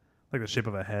head, like the shape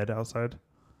of a head outside.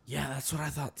 Yeah, that's what I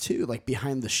thought too. Like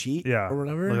behind the sheet, Yeah, or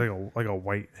whatever. like a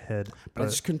white head. But I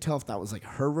just couldn't tell if that was like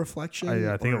her reflection.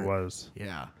 I think or- it was.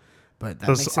 Yeah, but that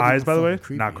Those makes it eyes, even by the way,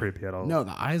 fucking not creepy at all. No,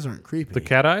 the eyes aren't creepy. The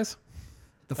cat eyes?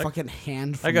 the fucking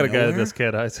hand. From I got a guy nowhere? that does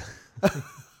cat eyes.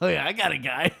 Oh yeah, I got a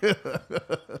guy.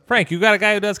 Frank, you got a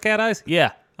guy who does cat eyes?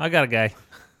 Yeah, I got a guy.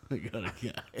 I got a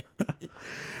guy.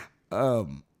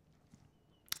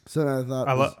 So I thought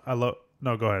I love.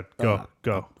 No, go ahead.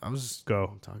 Go. I was just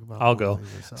Go. talking about. I'll all the go.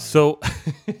 things I saw. So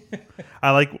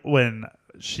I like when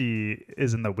she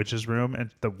is in the witch's room and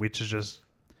the witch is just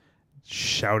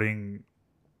shouting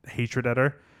hatred at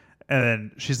her, and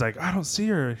then she's like, "I don't see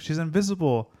her. She's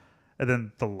invisible." And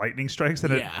then the lightning strikes,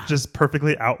 and Yeah. it just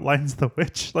perfectly outlines the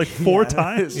witch like 4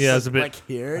 times. Yeah, it's a bit- like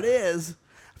here it is.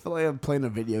 I feel like I'm playing a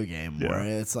video game where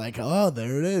it's like, oh,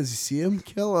 there it is. You see him,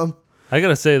 kill him. I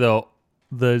gotta say though,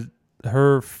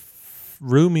 her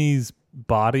roomie's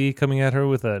body coming at her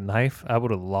with a knife, I would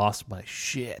have lost my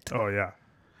shit. Oh yeah,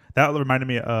 that reminded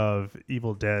me of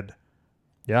Evil Dead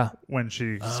Yeah. when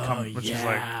she's when she's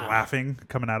like yeah. laughing,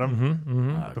 coming at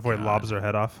him before he lobs her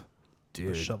head off. Dude,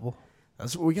 With a shovel.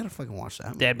 that's we gotta fucking watch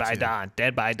that. Dead movie, by too. dawn.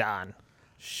 Dead by dawn.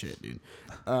 Shit, dude.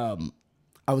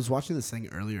 I was watching this thing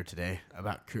earlier today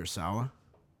about Kurosawa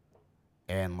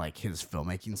and like his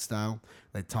filmmaking style.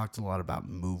 They talked a lot about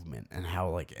movement and how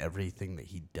like everything that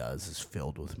he does is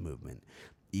filled with movement,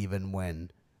 even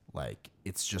when like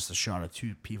it's just a shot of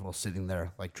 2 people sitting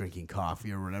there like drinking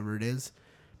coffee or whatever it is.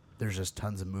 There's just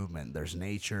tons of movement. There's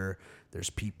nature,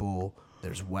 there's people,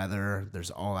 there's weather,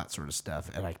 there's all that sort of stuff.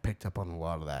 And I picked up on a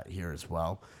lot of that here as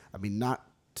well. I mean, not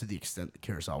to the extent that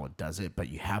Kurosawa does it, but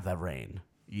you have that rain,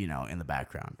 you know, in the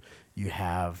background. You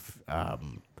have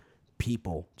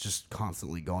people just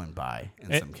constantly going by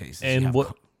in some cases. You And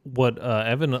have what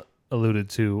Evan alluded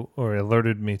to or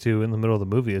alerted me to in the middle of the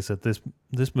movie is that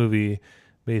this movie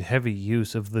made heavy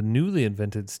use of the newly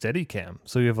invented Steadicam.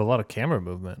 So you have a lot of camera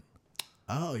movement.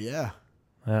 Oh, yeah.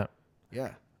 Yeah.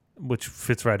 Yeah. Which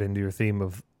fits right into your theme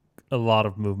of a lot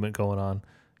of movement going on.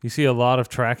 You see a lot of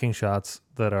tracking shots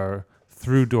that are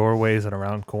through doorways and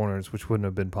around corners, which wouldn't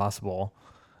have been possible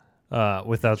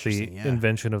without the Interesting, yeah.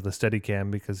 invention of the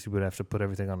Steadicam, because you would have to put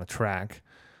everything on a track,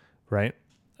 right?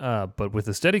 But with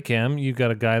the Steadicam, you've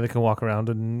got a guy that can walk around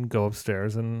and go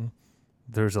upstairs, and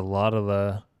there's a lot of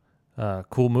the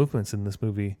cool movements in this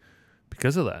movie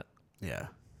because of that. Yeah.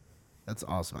 That's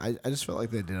awesome. I just felt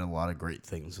like they did a lot of great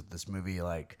things with this movie.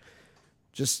 Like,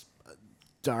 just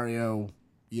Dario,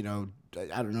 you know,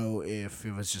 I don't know if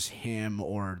it was just him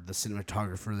or the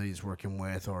cinematographer that he's working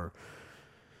with or,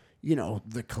 you know,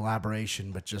 the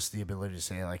collaboration, but just the ability to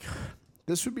say, like,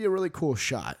 this would be a really cool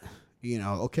shot. You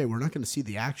know, okay, we're not going to see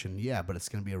the action, yeah, but it's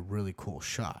going to be a really cool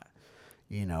shot.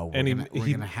 You know, we're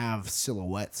going to have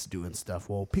silhouettes doing stuff.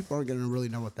 Well, people aren't going to really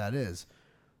know what that is.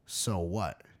 So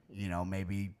what? You know,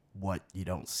 maybe what you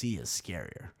don't see is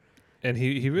scarier. And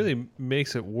he really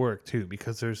makes it work too,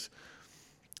 because there's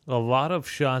a lot of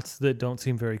shots that don't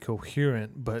seem very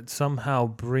coherent, but somehow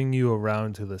bring you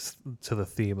around to the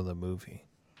theme of the movie.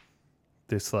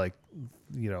 This, like,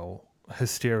 you know,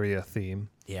 hysteria theme.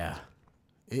 Yeah.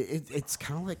 It's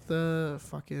kind of like the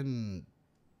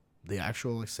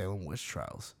actual like Salem witch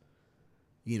trials.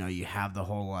 You know, you have the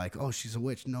whole like, oh, she's a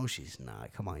witch. No, she's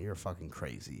not. Come on, you're fucking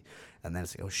crazy. And then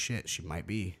it's like, oh shit, she might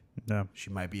be. Yeah. She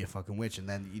might be a fucking witch. And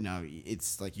then, you know,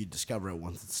 it's like you discover it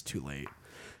once it's too late.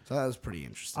 So that was pretty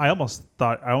interesting. I almost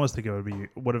think it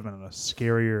would have been a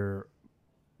scarier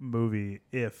movie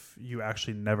if you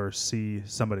actually never see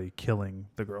somebody killing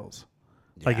the girls.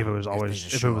 Like if it was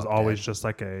always just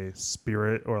like a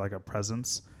spirit or like a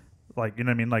presence, like, you know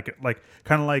what I mean, like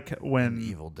kind of like when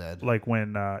Evil Dead, like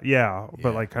when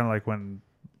but like kind of like when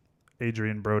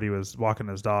Adrian Brody was walking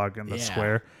his dog in the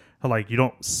square, like you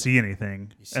don't see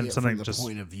anything, you see and it something from the just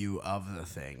point of view of the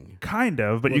thing, kind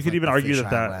of, but you with, could like, even the argue fisheye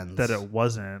that lens. it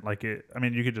wasn't like it. I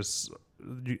mean, you could just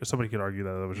somebody could argue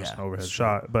that it was just Yeah, an overhead that's true.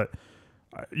 shot, but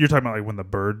you're talking about like when the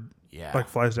bird like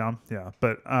flies down,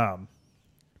 but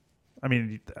I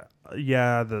mean,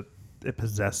 it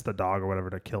possessed the dog or whatever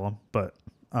to kill him, but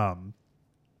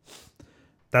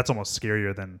that's almost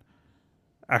scarier than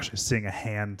actually seeing a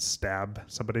hand stab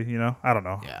somebody, you know? I don't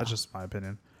know. Yeah. That's just my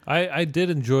opinion. I did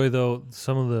enjoy, though,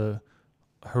 some of the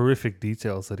horrific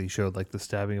details that he showed, like the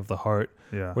stabbing of the heart,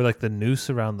 Yeah. where like the noose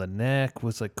around the neck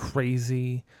was like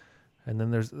crazy, and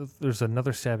then there's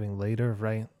another stabbing later,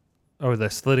 right? Or the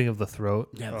slitting of the throat.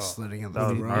 Yeah, the slitting of that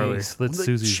the was throat. gnarly. He slit The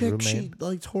Susie's chick, roommate. she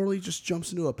like totally just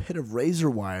jumps into a pit of razor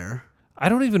wire. I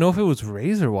don't even know if it was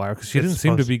razor wire, because she It's didn't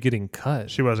seem to supposed- be getting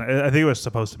cut. She wasn't. I think it was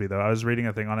supposed to be, though. I was reading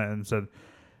a thing on it and said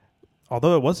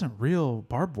although it wasn't real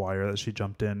barbed wire that she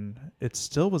jumped in, it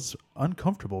still was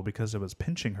uncomfortable because it was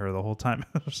pinching her the whole time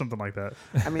or something like that.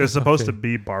 I mean, It was supposed okay. to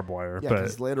be barbed wire, yeah, but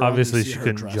 'cause later obviously on, you see she her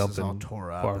couldn't dress jump is all in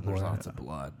tore up, barbed and there's wire. lots of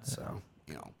blood. So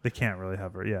they can't really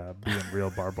have her, be in real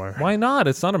barbed wire. Why not?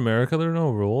 It's not America. There are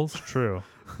no rules. True.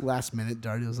 last minute,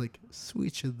 Dario was like,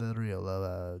 "Switch the real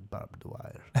barbed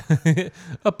wire.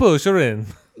 Push her in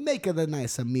Make it a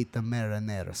nice meat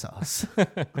marinara sauce."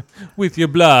 with your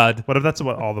blood. What if that's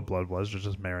what all the blood was?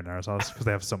 Just marinara sauce because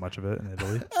they have so much of it in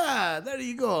Italy. There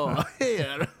you go.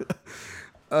 Here.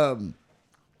 But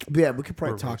yeah, we could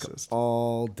probably We're talk racist.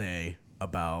 all day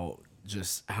about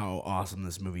just how awesome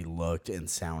this movie looked and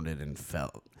sounded and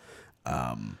felt.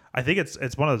 I think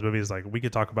it's one of those movies like we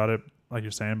could talk about it like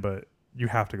you're saying, but you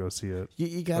have to go see it.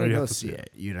 You gotta you go have to see see it.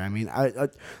 You know what I mean? I'll be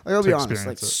To honest. Like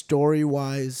experience it. story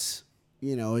wise,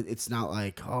 it's not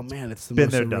like, oh man, it's the Been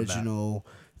most there, done that. original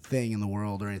thing in the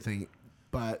world or anything.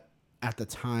 But at the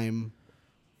time,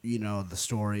 the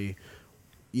story,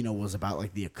 was about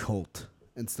like the occult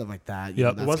and stuff like that.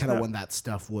 Yep. That's Wasn't kind of that- when that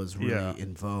stuff was really Yeah.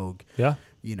 in vogue. Yeah.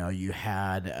 You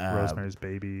had Rosemary's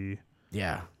Baby.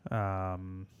 yeah.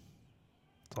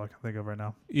 That's all I can think of right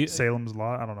now. Yeah. Salem's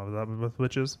Lot. I don't know. Is that with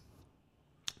witches?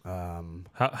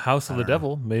 House of I the don't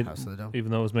Devil made, House of the Devil.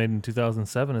 even though it was made in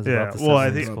 2007, is Yeah, about the well, I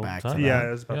same think- scope Go back of to time. that. Yeah,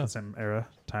 it was about Yeah. the same era,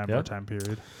 time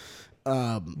period.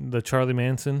 The Charlie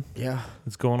Manson Yeah.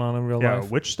 that's going on in real Yeah, life.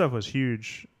 witch stuff was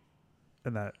huge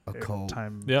in that Occult.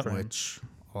 time Yeah. frame. Witch,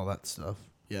 all that stuff.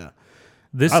 Yeah.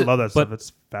 This I love that but stuff.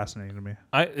 It's fascinating to me.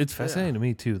 It's fascinating to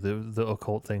me too. The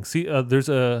occult thing. See, there's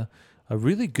a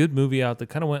really good movie out that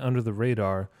kind of went under the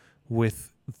radar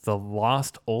with the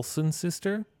Lost Olsen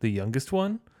sister, the youngest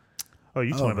one. Oh,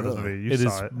 you told me about this really? movie. You It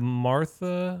is saw it.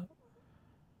 Martha.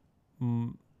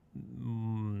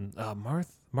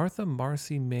 Martha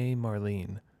Marcy May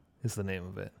Marlene is the name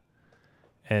of it,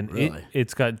 and Really?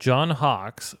 it's got John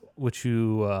Hawkes, which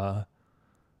you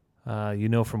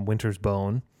know from Winter's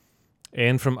Bone,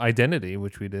 and from Identity,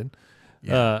 which we did.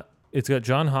 Yeah. It's got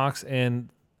John Hawkes and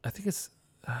I think it's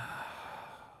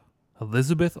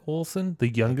Elizabeth Olsen, the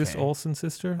youngest Okay. Olsen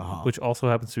sister, Uh-huh. which also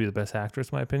happens to be the best actress,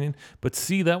 in my opinion. But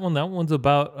see, that one's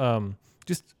about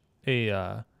just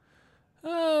a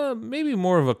maybe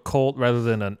more of a cult rather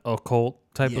than an occult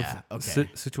type Yeah, of okay.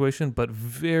 situation, but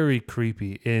very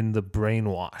creepy in the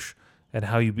brainwash and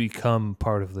how you become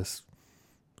part of this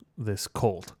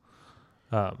cult.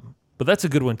 But that's a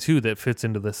good one too that fits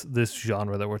into this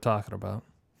genre that we're talking about.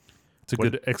 It's a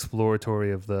What- good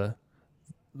exploratory of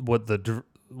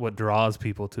what draws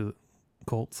people to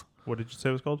cults. What did you say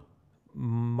it was called?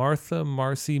 Martha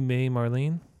Marcy May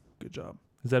Marlene. Good job.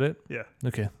 Is that it? Yeah.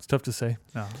 Okay, it's tough to say.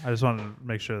 No, I just wanted to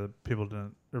make sure that people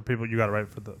you got it right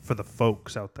for the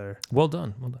folks out there. Well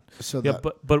done, well done. So Yeah,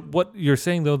 but what you're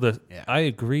saying though, Yeah. I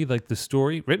agree. Like the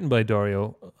story written by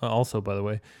Dario, also by the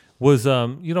way, was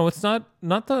it's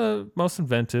not the most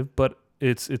inventive, but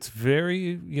it's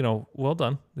very well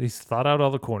done. He's thought out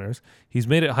all the corners. He's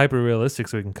made it hyper realistic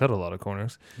so he can cut a lot of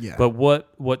corners. yeah. But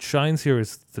what shines here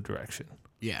is the direction.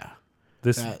 yeah.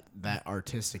 This That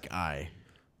artistic eye,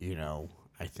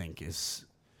 I think is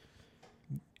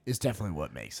definitely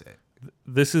what makes it.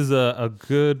 this is a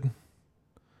good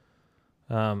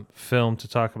film to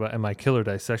talk about, and my killer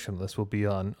dissection list will be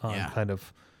on Yeah. kind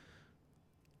of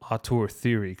auteur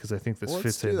theory because I think this Well, let's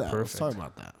fits do in that. perfect. Let's talk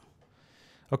about that.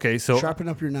 Okay, so Sharpen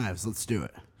up your knives. Let's do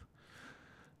it.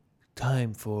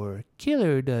 time for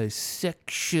killer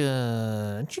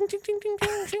dissection. Ching, ching, ching, ching,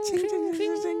 ching, ching,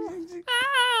 ching, ching.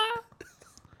 Ah!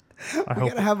 I We hope,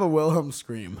 gotta have a Wilhelm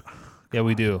scream. Yeah,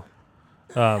 we do.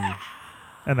 and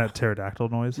that pterodactyl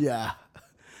noise. Yeah.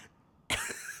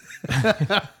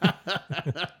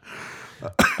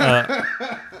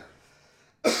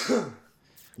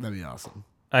 That'd be awesome.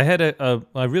 I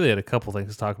really had a couple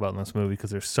things to talk about in this movie because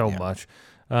there's so Yeah. much.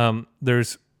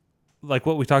 There's like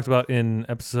what we talked about in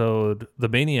the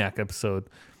Maniac episode.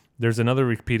 There's another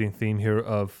repeating theme here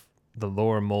of the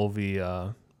Laura Mulvey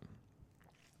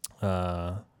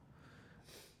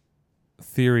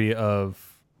theory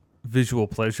of visual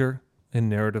pleasure in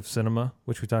narrative cinema,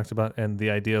 which we talked about, and the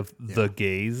idea of the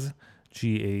gaze,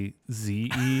 Gaze.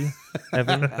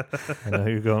 Evan, I know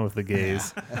you're going with the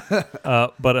gaze,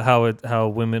 but how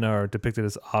women are depicted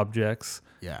as objects,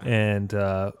 Yeah. and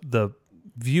the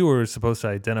viewer is supposed to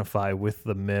identify with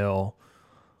the male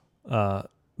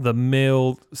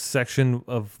section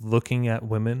of looking at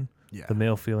women. Yeah. The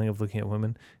male feeling of looking at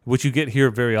women, which you get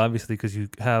here very obviously because you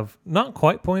have not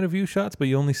quite point of view shots, but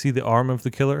you only see the arm of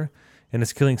the killer, and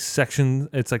it's killing sections.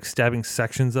 It's like stabbing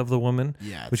sections of the woman.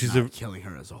 Yeah. which It's is not killing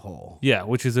her as a whole. Yeah,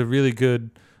 which is a really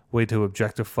good way to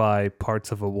objectify parts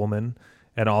of a woman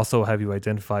and also have you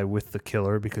identify with the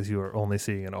killer because you are only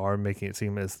seeing an arm, making it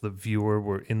seem as the viewer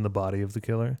were in the body of the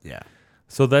killer. Yeah.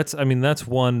 So that's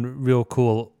one real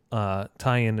cool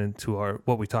tie-in into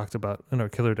what we talked about in our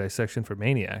killer dissection for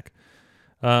Maniac.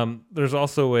 There's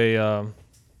also what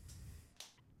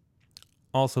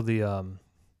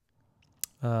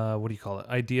do you call it?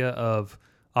 Idea of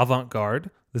avant-garde.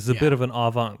 This is a bit of an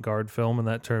avant-garde film, and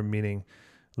that term meaning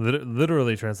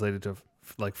literally translated to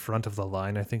like front of the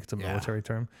line. I think it's a military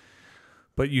term.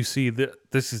 But you see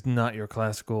that this is not your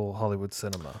classical Hollywood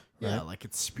cinema. Yeah, right? like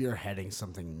it's spearheading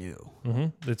something new.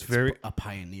 Mm-hmm. It's very a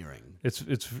pioneering.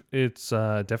 It's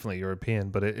definitely European,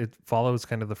 but it follows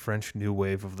kind of the French New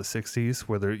Wave of the 60s,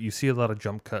 where you see a lot of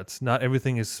jump cuts. Not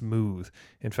everything is smooth.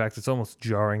 In fact, it's almost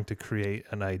jarring to create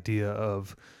an idea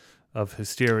of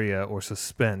hysteria or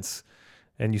suspense.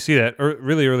 And you see that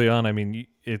really early on. I mean,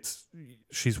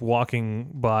 she's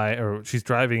walking by, or she's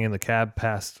driving in the cab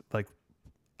past like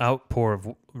outpour of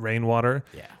rainwater,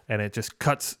 and it just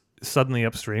cuts suddenly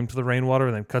upstream to the rainwater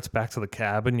and then cuts back to the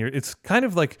cab, and it's kind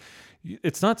of like,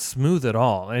 it's not smooth at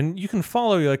all, and you can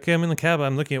follow. You're like, okay, I'm in the cab,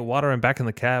 I'm looking at water, I'm back in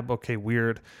the cab, okay,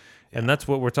 weird. And that's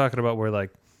what we're talking about, where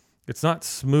like it's not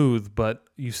smooth, but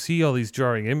you see all these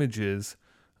jarring images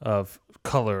of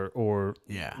color or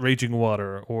raging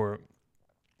water or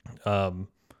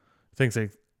things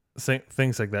like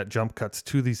that, jump cuts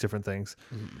to these different things,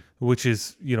 which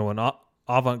is, an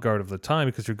avant-garde of the time,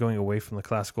 because you're going away from the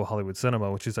classical Hollywood cinema,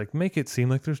 which is like, make it seem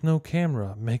like there's no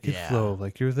camera, make it flow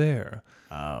like you're there.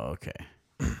 Oh, okay.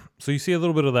 So you see a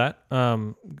little bit of that,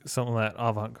 some of that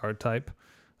avant-garde type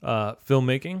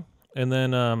filmmaking, and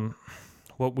then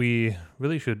what we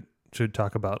really should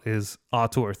talk about is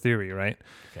auteur theory, right?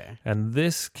 Okay. And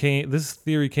this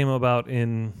theory came about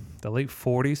in the late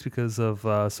 40s because of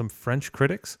some French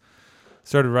critics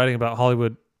started writing about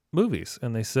Hollywood movies,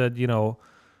 and they said,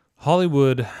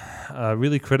 Hollywood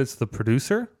really credits the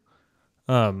producer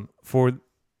for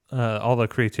all the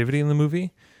creativity in the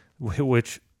movie,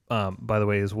 which, by the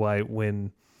way, is why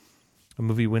when a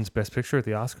movie wins Best Picture at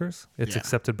the Oscars, it's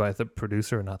accepted by the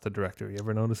producer and not the director. You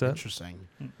ever notice that? Interesting.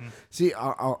 See,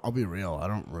 I'll be real. I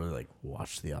don't really like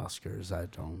watch the Oscars. I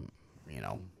don't,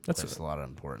 place a lot of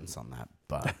importance on that.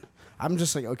 But I'm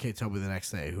just like, okay, tell me the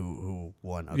next day who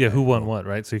won. Okay, who won what,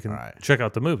 right? So you can check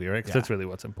out the movie, right? Because that's really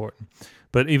what's important.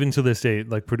 But even to this day,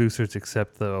 like, producers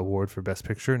accept the award for Best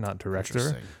Picture, not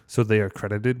director. So they are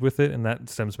credited with it, and that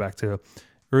stems back to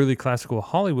early classical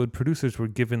Hollywood. Producers were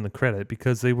given the credit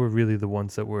because they were really the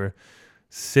ones that were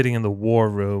sitting in the war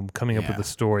room, coming up with the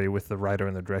story with the writer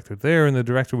and the director there, and the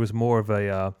director was more of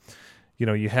a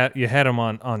you had him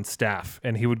on staff,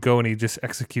 and he would go and he'd just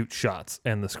execute shots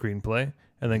and the screenplay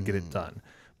and then get it done.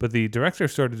 But the director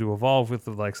started to evolve with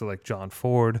the likes of like John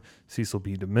Ford, Cecil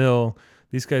B. DeMille.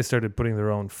 These guys started putting their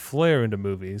own flair into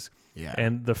movies,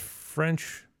 and the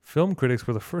French film critics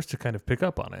were the first to kind of pick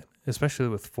up on it, especially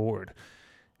with Ford,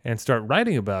 and start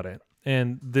writing about it.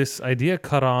 And this idea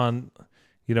caught on,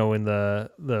 in the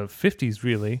 50s,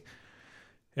 really.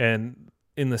 And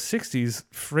in the 60s,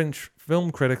 French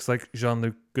film critics like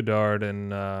Jean-Luc Godard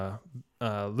and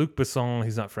Luc Besson,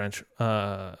 he's not French.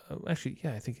 Actually,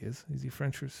 I think he is. Is he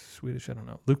French or Swedish? I don't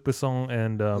know. Luc Besson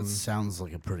and... that sounds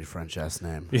like a pretty French-ass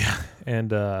name. Yeah, and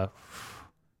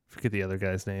forget the other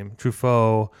guy's name.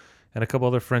 Truffaut and a couple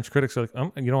other French critics are like,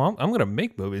 I'm going to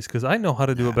make movies because I know how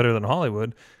to do it better than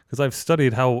Hollywood, because I've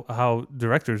studied how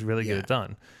directors really get it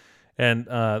done. And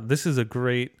this is a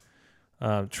great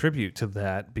tribute to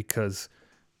that, because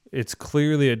it's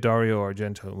clearly a Dario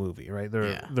Argento movie, right?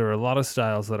 There are a lot of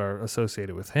styles that are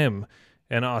associated with him.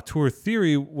 And auteur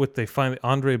theory,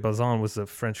 André Bazin was the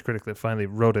French critic that finally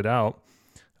wrote it out,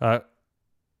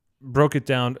 broke it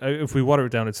down. If we water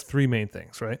it down, it's three main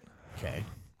things, right? Okay.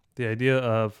 The idea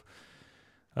of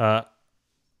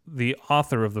the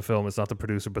author of the film is not the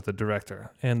producer, but the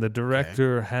director. And the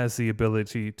director has the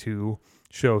ability to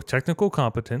show technical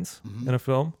competence in a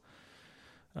film,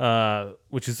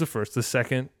 which is the first. The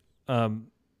second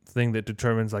thing that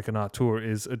determines like an auteur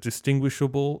is a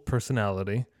distinguishable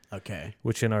personality. Okay.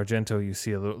 Which in Argento you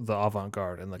see the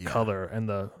avant-garde and the color and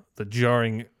the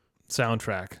jarring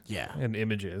soundtrack and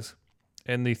images.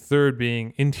 And the third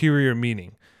being interior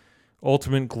meaning,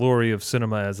 ultimate glory of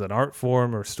cinema as an art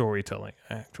form or storytelling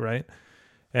act, right?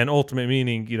 And ultimate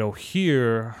meaning,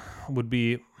 here would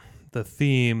be the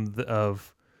theme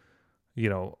of,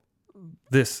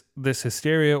 this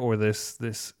hysteria or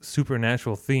this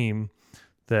supernatural theme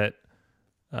that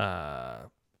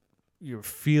your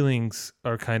feelings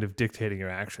are kind of dictating your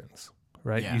actions,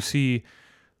 right? You see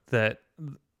that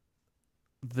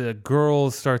the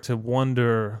girls start to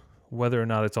wonder whether or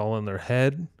not it's all in their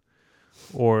head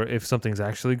or if something's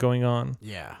actually going on.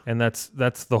 Yeah. And that's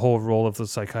the whole role of the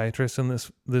psychiatrist in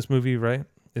this movie, right?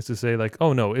 Is to say like,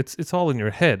 oh no, it's all in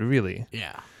your head, really.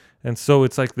 Yeah. And so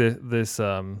it's like this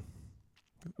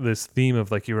theme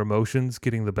of like your emotions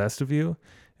getting the best of you,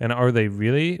 and are they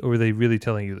really, or are they really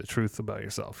telling you the truth about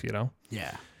yourself? You know?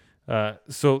 Yeah.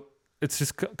 So it's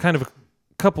just kind of a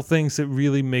couple things that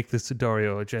really make this a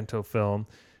Dario Argento film,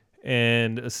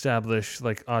 and establish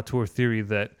like auteur theory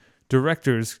that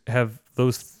directors have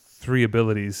those three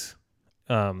abilities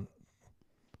to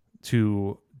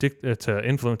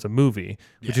influence a movie,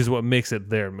 which is what makes it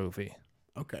their movie.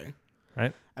 Okay.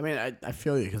 Right? I mean, I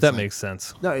feel you. 'Cause That makes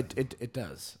sense. No, it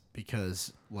does,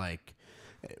 because like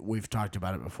we've talked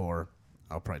about it before.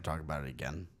 I'll probably talk about it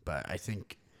again, but I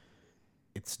think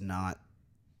it's not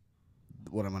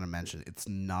what I'm going to mention. It's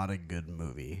not a good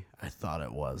movie. I thought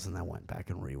it was, and I went back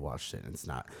and rewatched it, and it's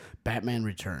not. Batman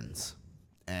Returns,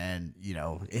 and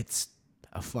it's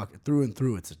a through and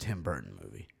through. It's a Tim Burton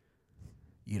movie.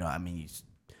 I mean,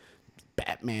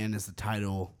 Batman is the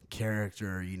title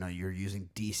character. You're using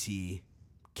DC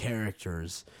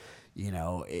characters.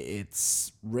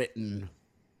 It's written,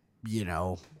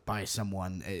 by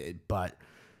someone, but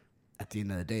at the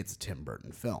end of the day, it's a Tim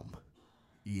Burton film.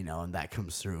 And that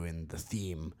comes through in the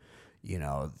theme. You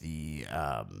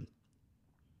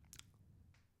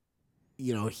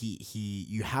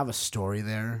have a story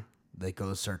there that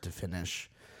goes start to finish,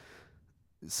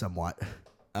 somewhat,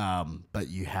 but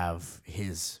you have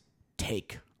his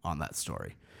take on that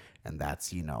story, and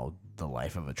that's the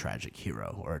life of a tragic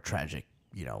hero, or a tragic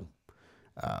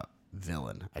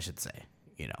villain, I should say.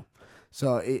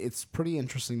 So it's pretty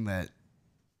interesting that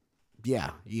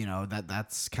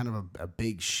that's kind of a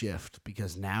big shift,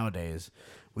 because nowadays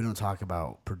we don't talk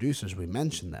about producers, we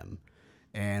mention them,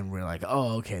 and we're like,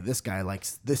 oh, okay, this guy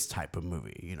likes this type of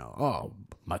movie, oh,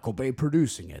 Michael Bay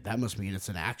producing it, that must mean it's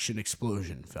an action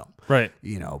explosion film, Right?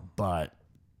 But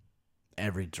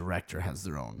every director has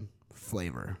their own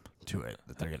flavor to it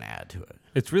that they're going to add to it.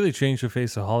 It's really changed the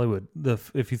face of Hollywood.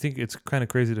 If you think, it's kind of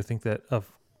crazy to think that a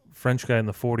French guy in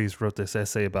the 40s wrote this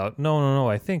essay about, no,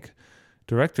 I think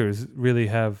directors really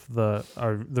are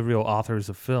the real authors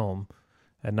of film,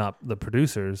 and not the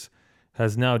producers,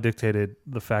 has now dictated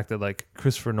the fact that like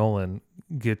Christopher Nolan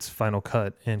gets final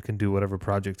cut and can do whatever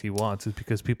project he wants, is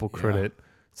because people credit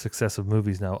success of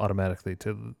movies now automatically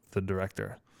to the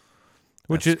director.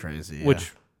 Which is crazy. Yeah.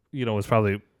 Which is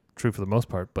probably true for the most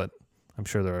part, but I'm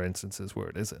sure there are instances where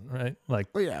it isn't, right? Like,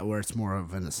 where it's more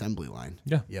of an assembly line.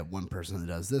 Yeah. You have one person that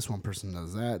does this, one person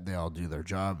does that. They all do their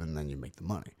job, and then you make the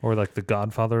money. or like The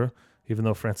Godfather, even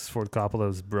though Francis Ford Coppola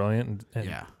was brilliant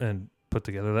and put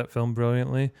together that film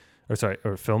brilliantly,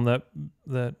 or filmed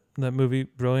that movie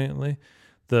brilliantly,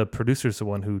 the producer's the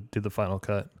one who did the final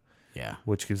cut. Yeah.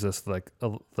 Which gives us like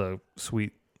the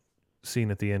sweet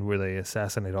scene at the end where they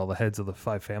assassinate all the heads of the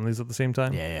 5 families at the same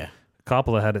time. Yeah.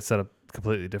 Coppola had it set up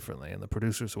completely differently, and the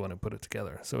producer's the one who put it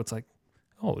together. So it's like,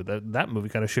 oh, that movie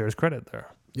kind of shares credit there.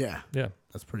 Yeah. Yeah.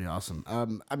 That's pretty awesome. I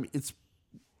mean, it's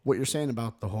what you're saying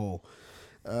about the whole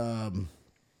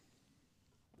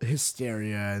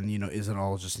hysteria and, is it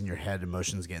all just in your head,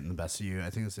 emotions getting the best of you? I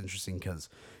think it's interesting because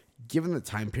given the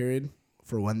time period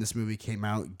for when this movie came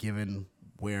out, given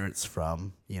where it's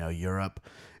from, Europe,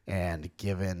 and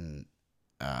given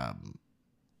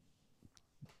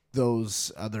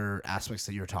those other aspects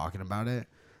that you're talking about it,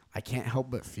 I can't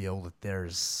help but feel that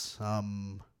there's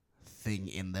some thing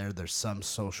in there. There's some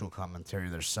social commentary.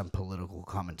 There's some political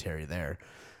commentary there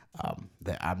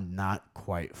that I'm not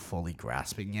quite fully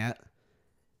grasping yet.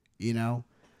 It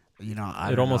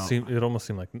almost seemed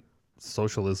like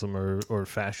socialism or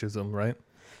fascism, right?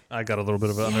 I got a little bit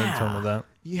of an undertone of that.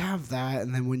 You have that,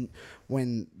 and then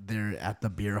when they're at the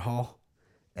beer hall,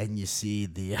 and you see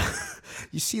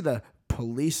the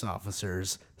police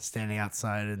officers standing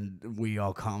outside, and we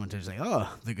all commented like,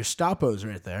 "Oh, the Gestapo's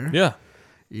right there." Yeah,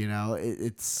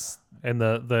 it's and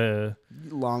the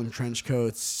long trench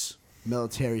coats,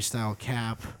 military style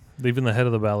cap. Even the head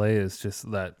of the ballet is just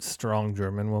that strong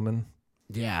German woman.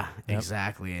 Yeah,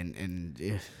 exactly, and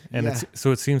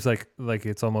it seems like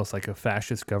it's almost like a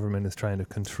fascist government is trying to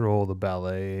control the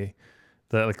ballet,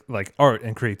 the like art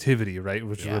and creativity, right?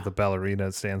 Which is what the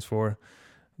ballerina stands for.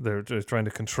 They're just trying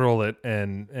to control it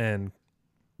and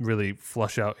really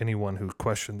flush out anyone who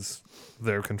questions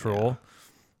their control.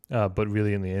 But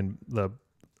really, in the end,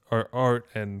 our art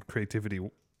and creativity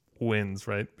wins,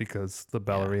 right? Because the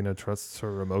ballerina trusts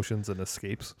her emotions and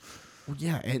escapes. Well,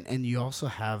 yeah, and you also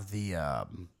have the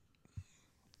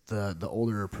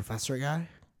older professor guy.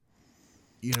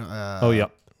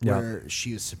 Where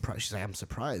she was surprised. She's like, I'm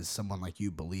surprised someone like you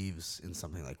believes in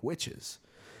something like witches.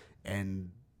 And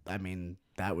I mean,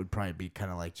 that would probably be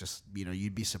kind of like just,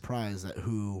 you'd be surprised at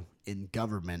who in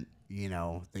government,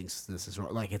 thinks this is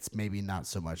wrong. Like, it's maybe not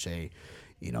so much a,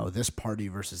 this party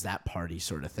versus that party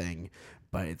sort of thing.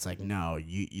 But it's like, no,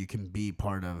 you can be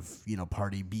part of,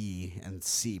 party B and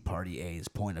see party A's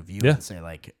point of view and say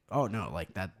like, oh no,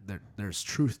 like that, there's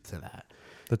truth to that.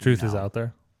 The truth is out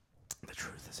there. The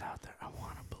truth is out there. I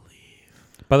want to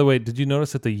believe. By the way, did you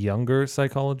notice that the younger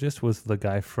psychologist was the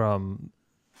guy from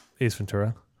Ace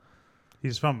Ventura?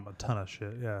 He's from a ton of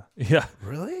shit. Yeah. Yeah.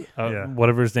 Really? Yeah.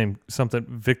 Whatever his name, something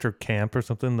Victor Camp or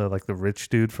something. The rich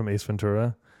dude from Ace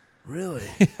Ventura. Really?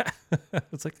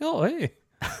 It's like, oh hey,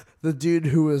 the dude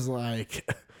who was like,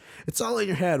 it's all in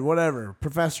your head. Whatever,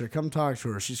 professor, come talk to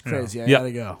her. She's crazy. I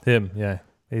gotta go. Him. Yeah.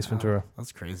 Ace Ventura.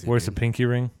 That's crazy. Where's the pinky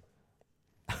ring?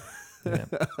 Yeah.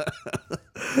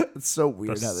 It's so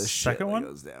weird The how this second shit one?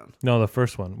 goes down. No, the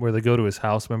first one where they go to his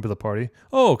house. Remember the party?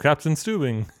 Oh, Captain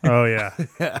Steubing, Oh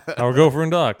yeah. our gopher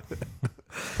and doc.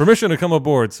 Permission to come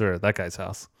aboard, sir. That guy's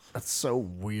house. That's so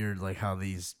weird, like how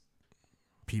these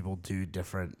people do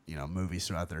different, movies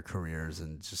throughout their careers,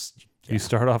 and just You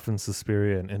start off in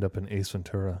Suspiria and end up in Ace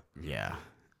Ventura. Yeah,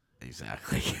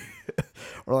 exactly.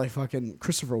 Or like fucking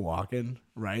Christopher Walken,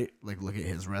 right? Like, look at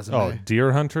his resume. Oh,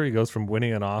 Deer Hunter. He goes from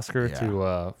winning an Oscar Yeah. to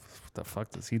what the fuck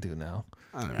does he do now?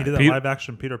 I don't know. He did that Pete- live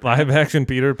action Peter Pan. Live action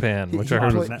Peter Pan, which He I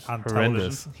heard played- was on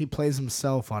horrendous. He plays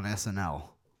himself on SNL.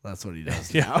 That's what he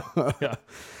does Yeah. now.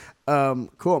 Yeah.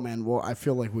 Cool, man. Well, I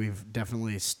feel like we've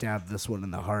definitely stabbed this one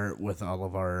in the heart with all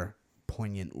of our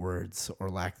poignant words or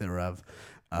lack thereof.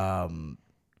 I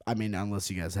mean, unless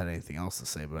you guys had anything else to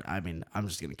say, but I mean, I'm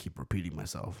just going to keep repeating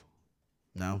myself.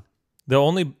 No? The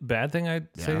only bad thing I'd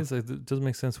say Yeah. is like, it doesn't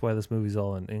make sense why this movie's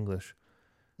all in English.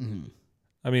 Mm-hmm.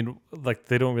 I mean, like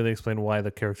they don't really explain why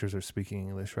the characters are speaking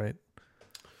English, right?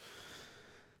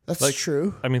 That's Like-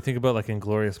 true. I mean, think about like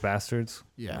Inglourious Bastards.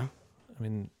 Yeah. I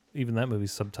mean, even that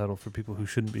movie's subtitled for people who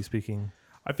shouldn't be speaking.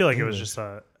 I feel like it was English.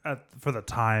 just for the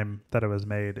time that it was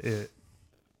made.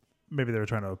 Maybe they were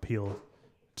trying to appeal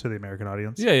to the American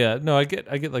audience. Yeah, yeah. No, I get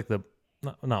like the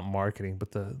not marketing,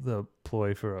 but the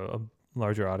ploy for a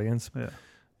larger audience. Yeah.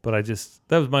 But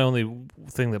that was my only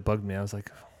thing that bugged me. I was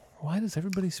like, why does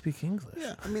everybody speak English?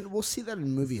 Yeah. I mean, we'll see that in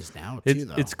movies now, too,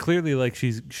 though. It's clearly like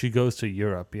she goes to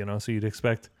Europe, so you'd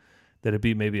expect that it'd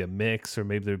be maybe a mix, or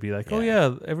maybe there'd be like, oh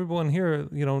yeah, everyone here,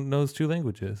 knows two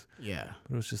languages. Yeah.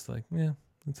 But it was just like, yeah,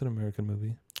 it's an American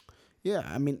movie. Yeah,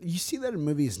 I mean, you see that in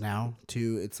movies now,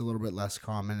 too. It's a little bit less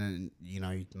common, and, you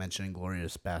mentioned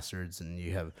Inglourious Bastards, and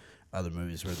you have other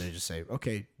movies where they just say,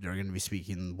 okay, they're going to be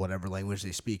speaking whatever language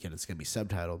they speak, and it's going to be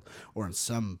subtitled. Or in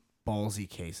some ballsy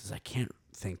cases, I can't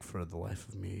think for the life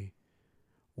of me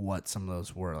what some of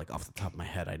those were, like off the top of my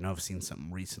head. I know I've seen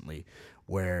something recently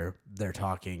where they're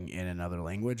talking in another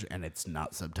language, and it's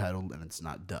not subtitled, and it's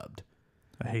not dubbed.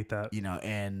 I hate that.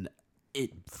 And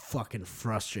it fucking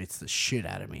frustrates the shit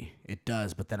out of me. It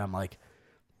does, but then I'm like,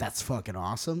 that's fucking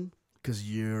awesome because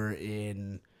you're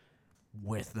in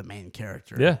with the main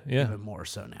character. Yeah, yeah. Even more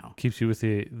so now. Keeps you with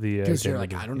the Because you're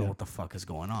like, identity, I don't know yeah. what the fuck is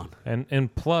going on.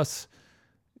 And plus,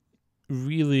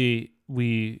 really,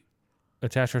 we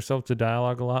attach ourselves to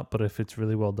dialogue a lot, but if it's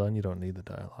really well done, you don't need the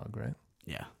dialogue, right?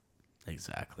 Yeah,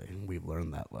 exactly. We've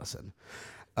learned that lesson.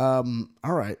 All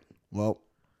right. Well,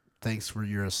 thanks for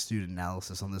your astute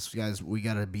analysis on this. Guys, we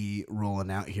got to be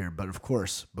rolling out here. But of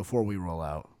course, before we roll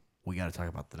out, we got to talk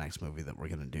about the next movie that we're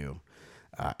going to do.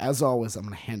 As always, I'm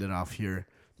going to hand it off here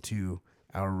to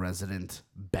our resident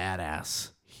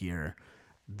badass here,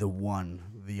 the one,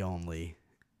 the only,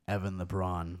 Evan the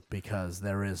Brawn, because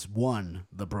there is one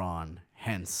the Brawn,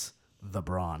 hence the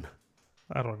Brawn.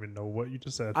 I don't even know what you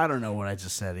just said. I don't know what I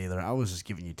just said either. I was just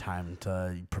giving you time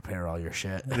to prepare all your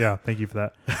shit. Yeah, thank you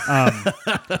for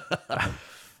that.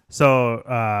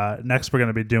 So next we're going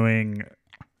to be doing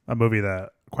a movie that,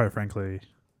 quite frankly,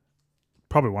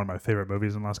 probably one of my favorite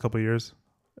movies in the last couple of years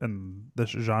in this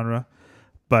genre.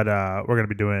 But we're going to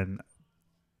be doing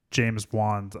James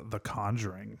Wan's The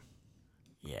Conjuring.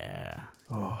 Yeah.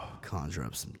 Conjure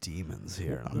up some demons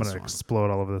here. I'm going to explode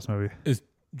all over this movie. Is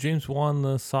James Wan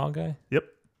the Saw guy? Yep.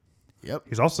 Yep.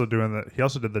 He also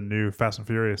did the new Fast and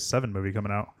Furious 7 movie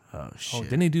coming out. Oh, shit. Oh,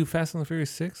 didn't he do Fast and the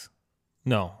Furious 6?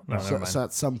 No, never So, mind. so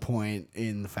at some point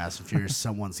in the Fast and Furious,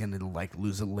 someone's going to like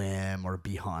lose a limb or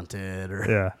be haunted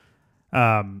or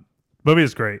Yeah. Movie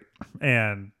is great.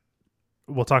 And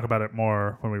we'll talk about it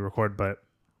more when we record, but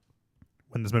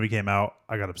when this movie came out,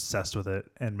 I got obsessed with it.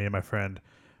 And me and my friend,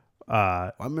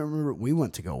 I remember we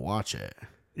went to go watch it.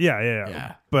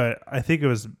 yeah. But I think it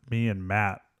was me and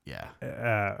Matt Yeah.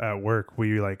 at work.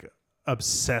 We like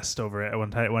obsessed over it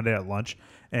one day at lunch.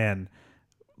 And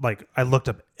like I looked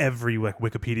up every like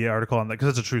Wikipedia article on that because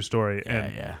it's a true story,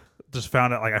 and yeah. just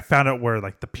found out, like, I found out where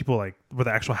like the people, like where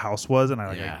the actual house was, and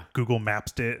I Google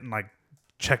Mapped it and like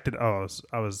checked it. Oh,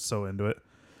 I was so into it.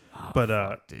 But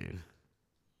fuck, dude,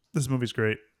 this movie's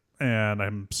great, and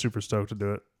I'm super stoked to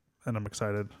do it, and I'm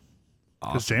excited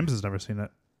because James has never seen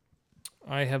it.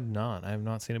 I have not. I have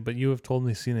not seen it, but you have told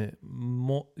me seen it.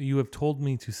 You have told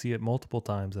me to see it multiple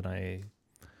times, and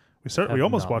we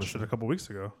almost watched it a couple weeks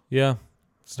ago. Yeah,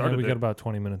 We got about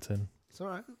 20 minutes in. it's all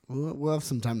right. We'll have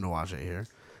some time to watch it here.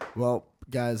 Well,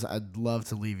 guys, I'd love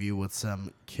to leave you with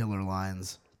some killer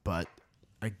lines, but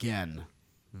again,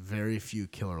 very few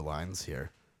killer lines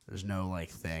here. There's no like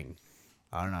thing.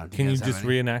 I don't know. Can you just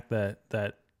reenact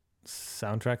that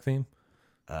soundtrack theme?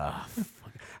 I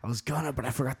was gonna, but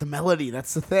I forgot the melody.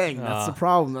 That's the thing. That's the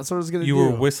problem. That's what I was gonna do. You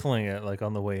were whistling it like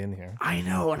on the way in here. I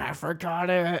know, and I forgot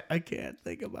it. I can't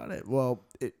think about it. Well,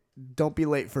 don't be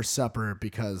late for supper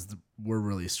because we're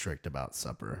really strict about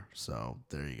supper. So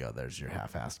there you go. There's your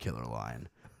half-assed killer line.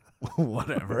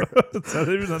 Whatever. It's not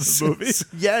even on the movie.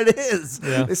 Yeah, it is.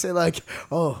 Yeah. They say like,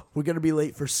 "Oh, we're gonna be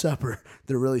late for supper."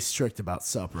 They're really strict about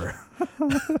supper.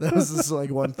 That was just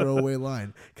like one throwaway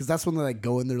line because that's when they like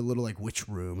go in their little like witch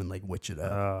room and like witch it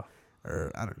up,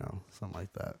 or I don't know, something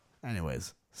like that.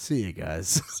 Anyways, see you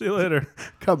guys. See you later.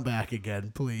 Come back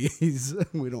again, please.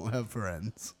 We don't have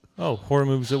friends. Oh, horror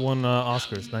movies that won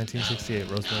Oscars, 1968,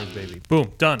 Rosemary's Baby.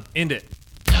 Boom, done. End it.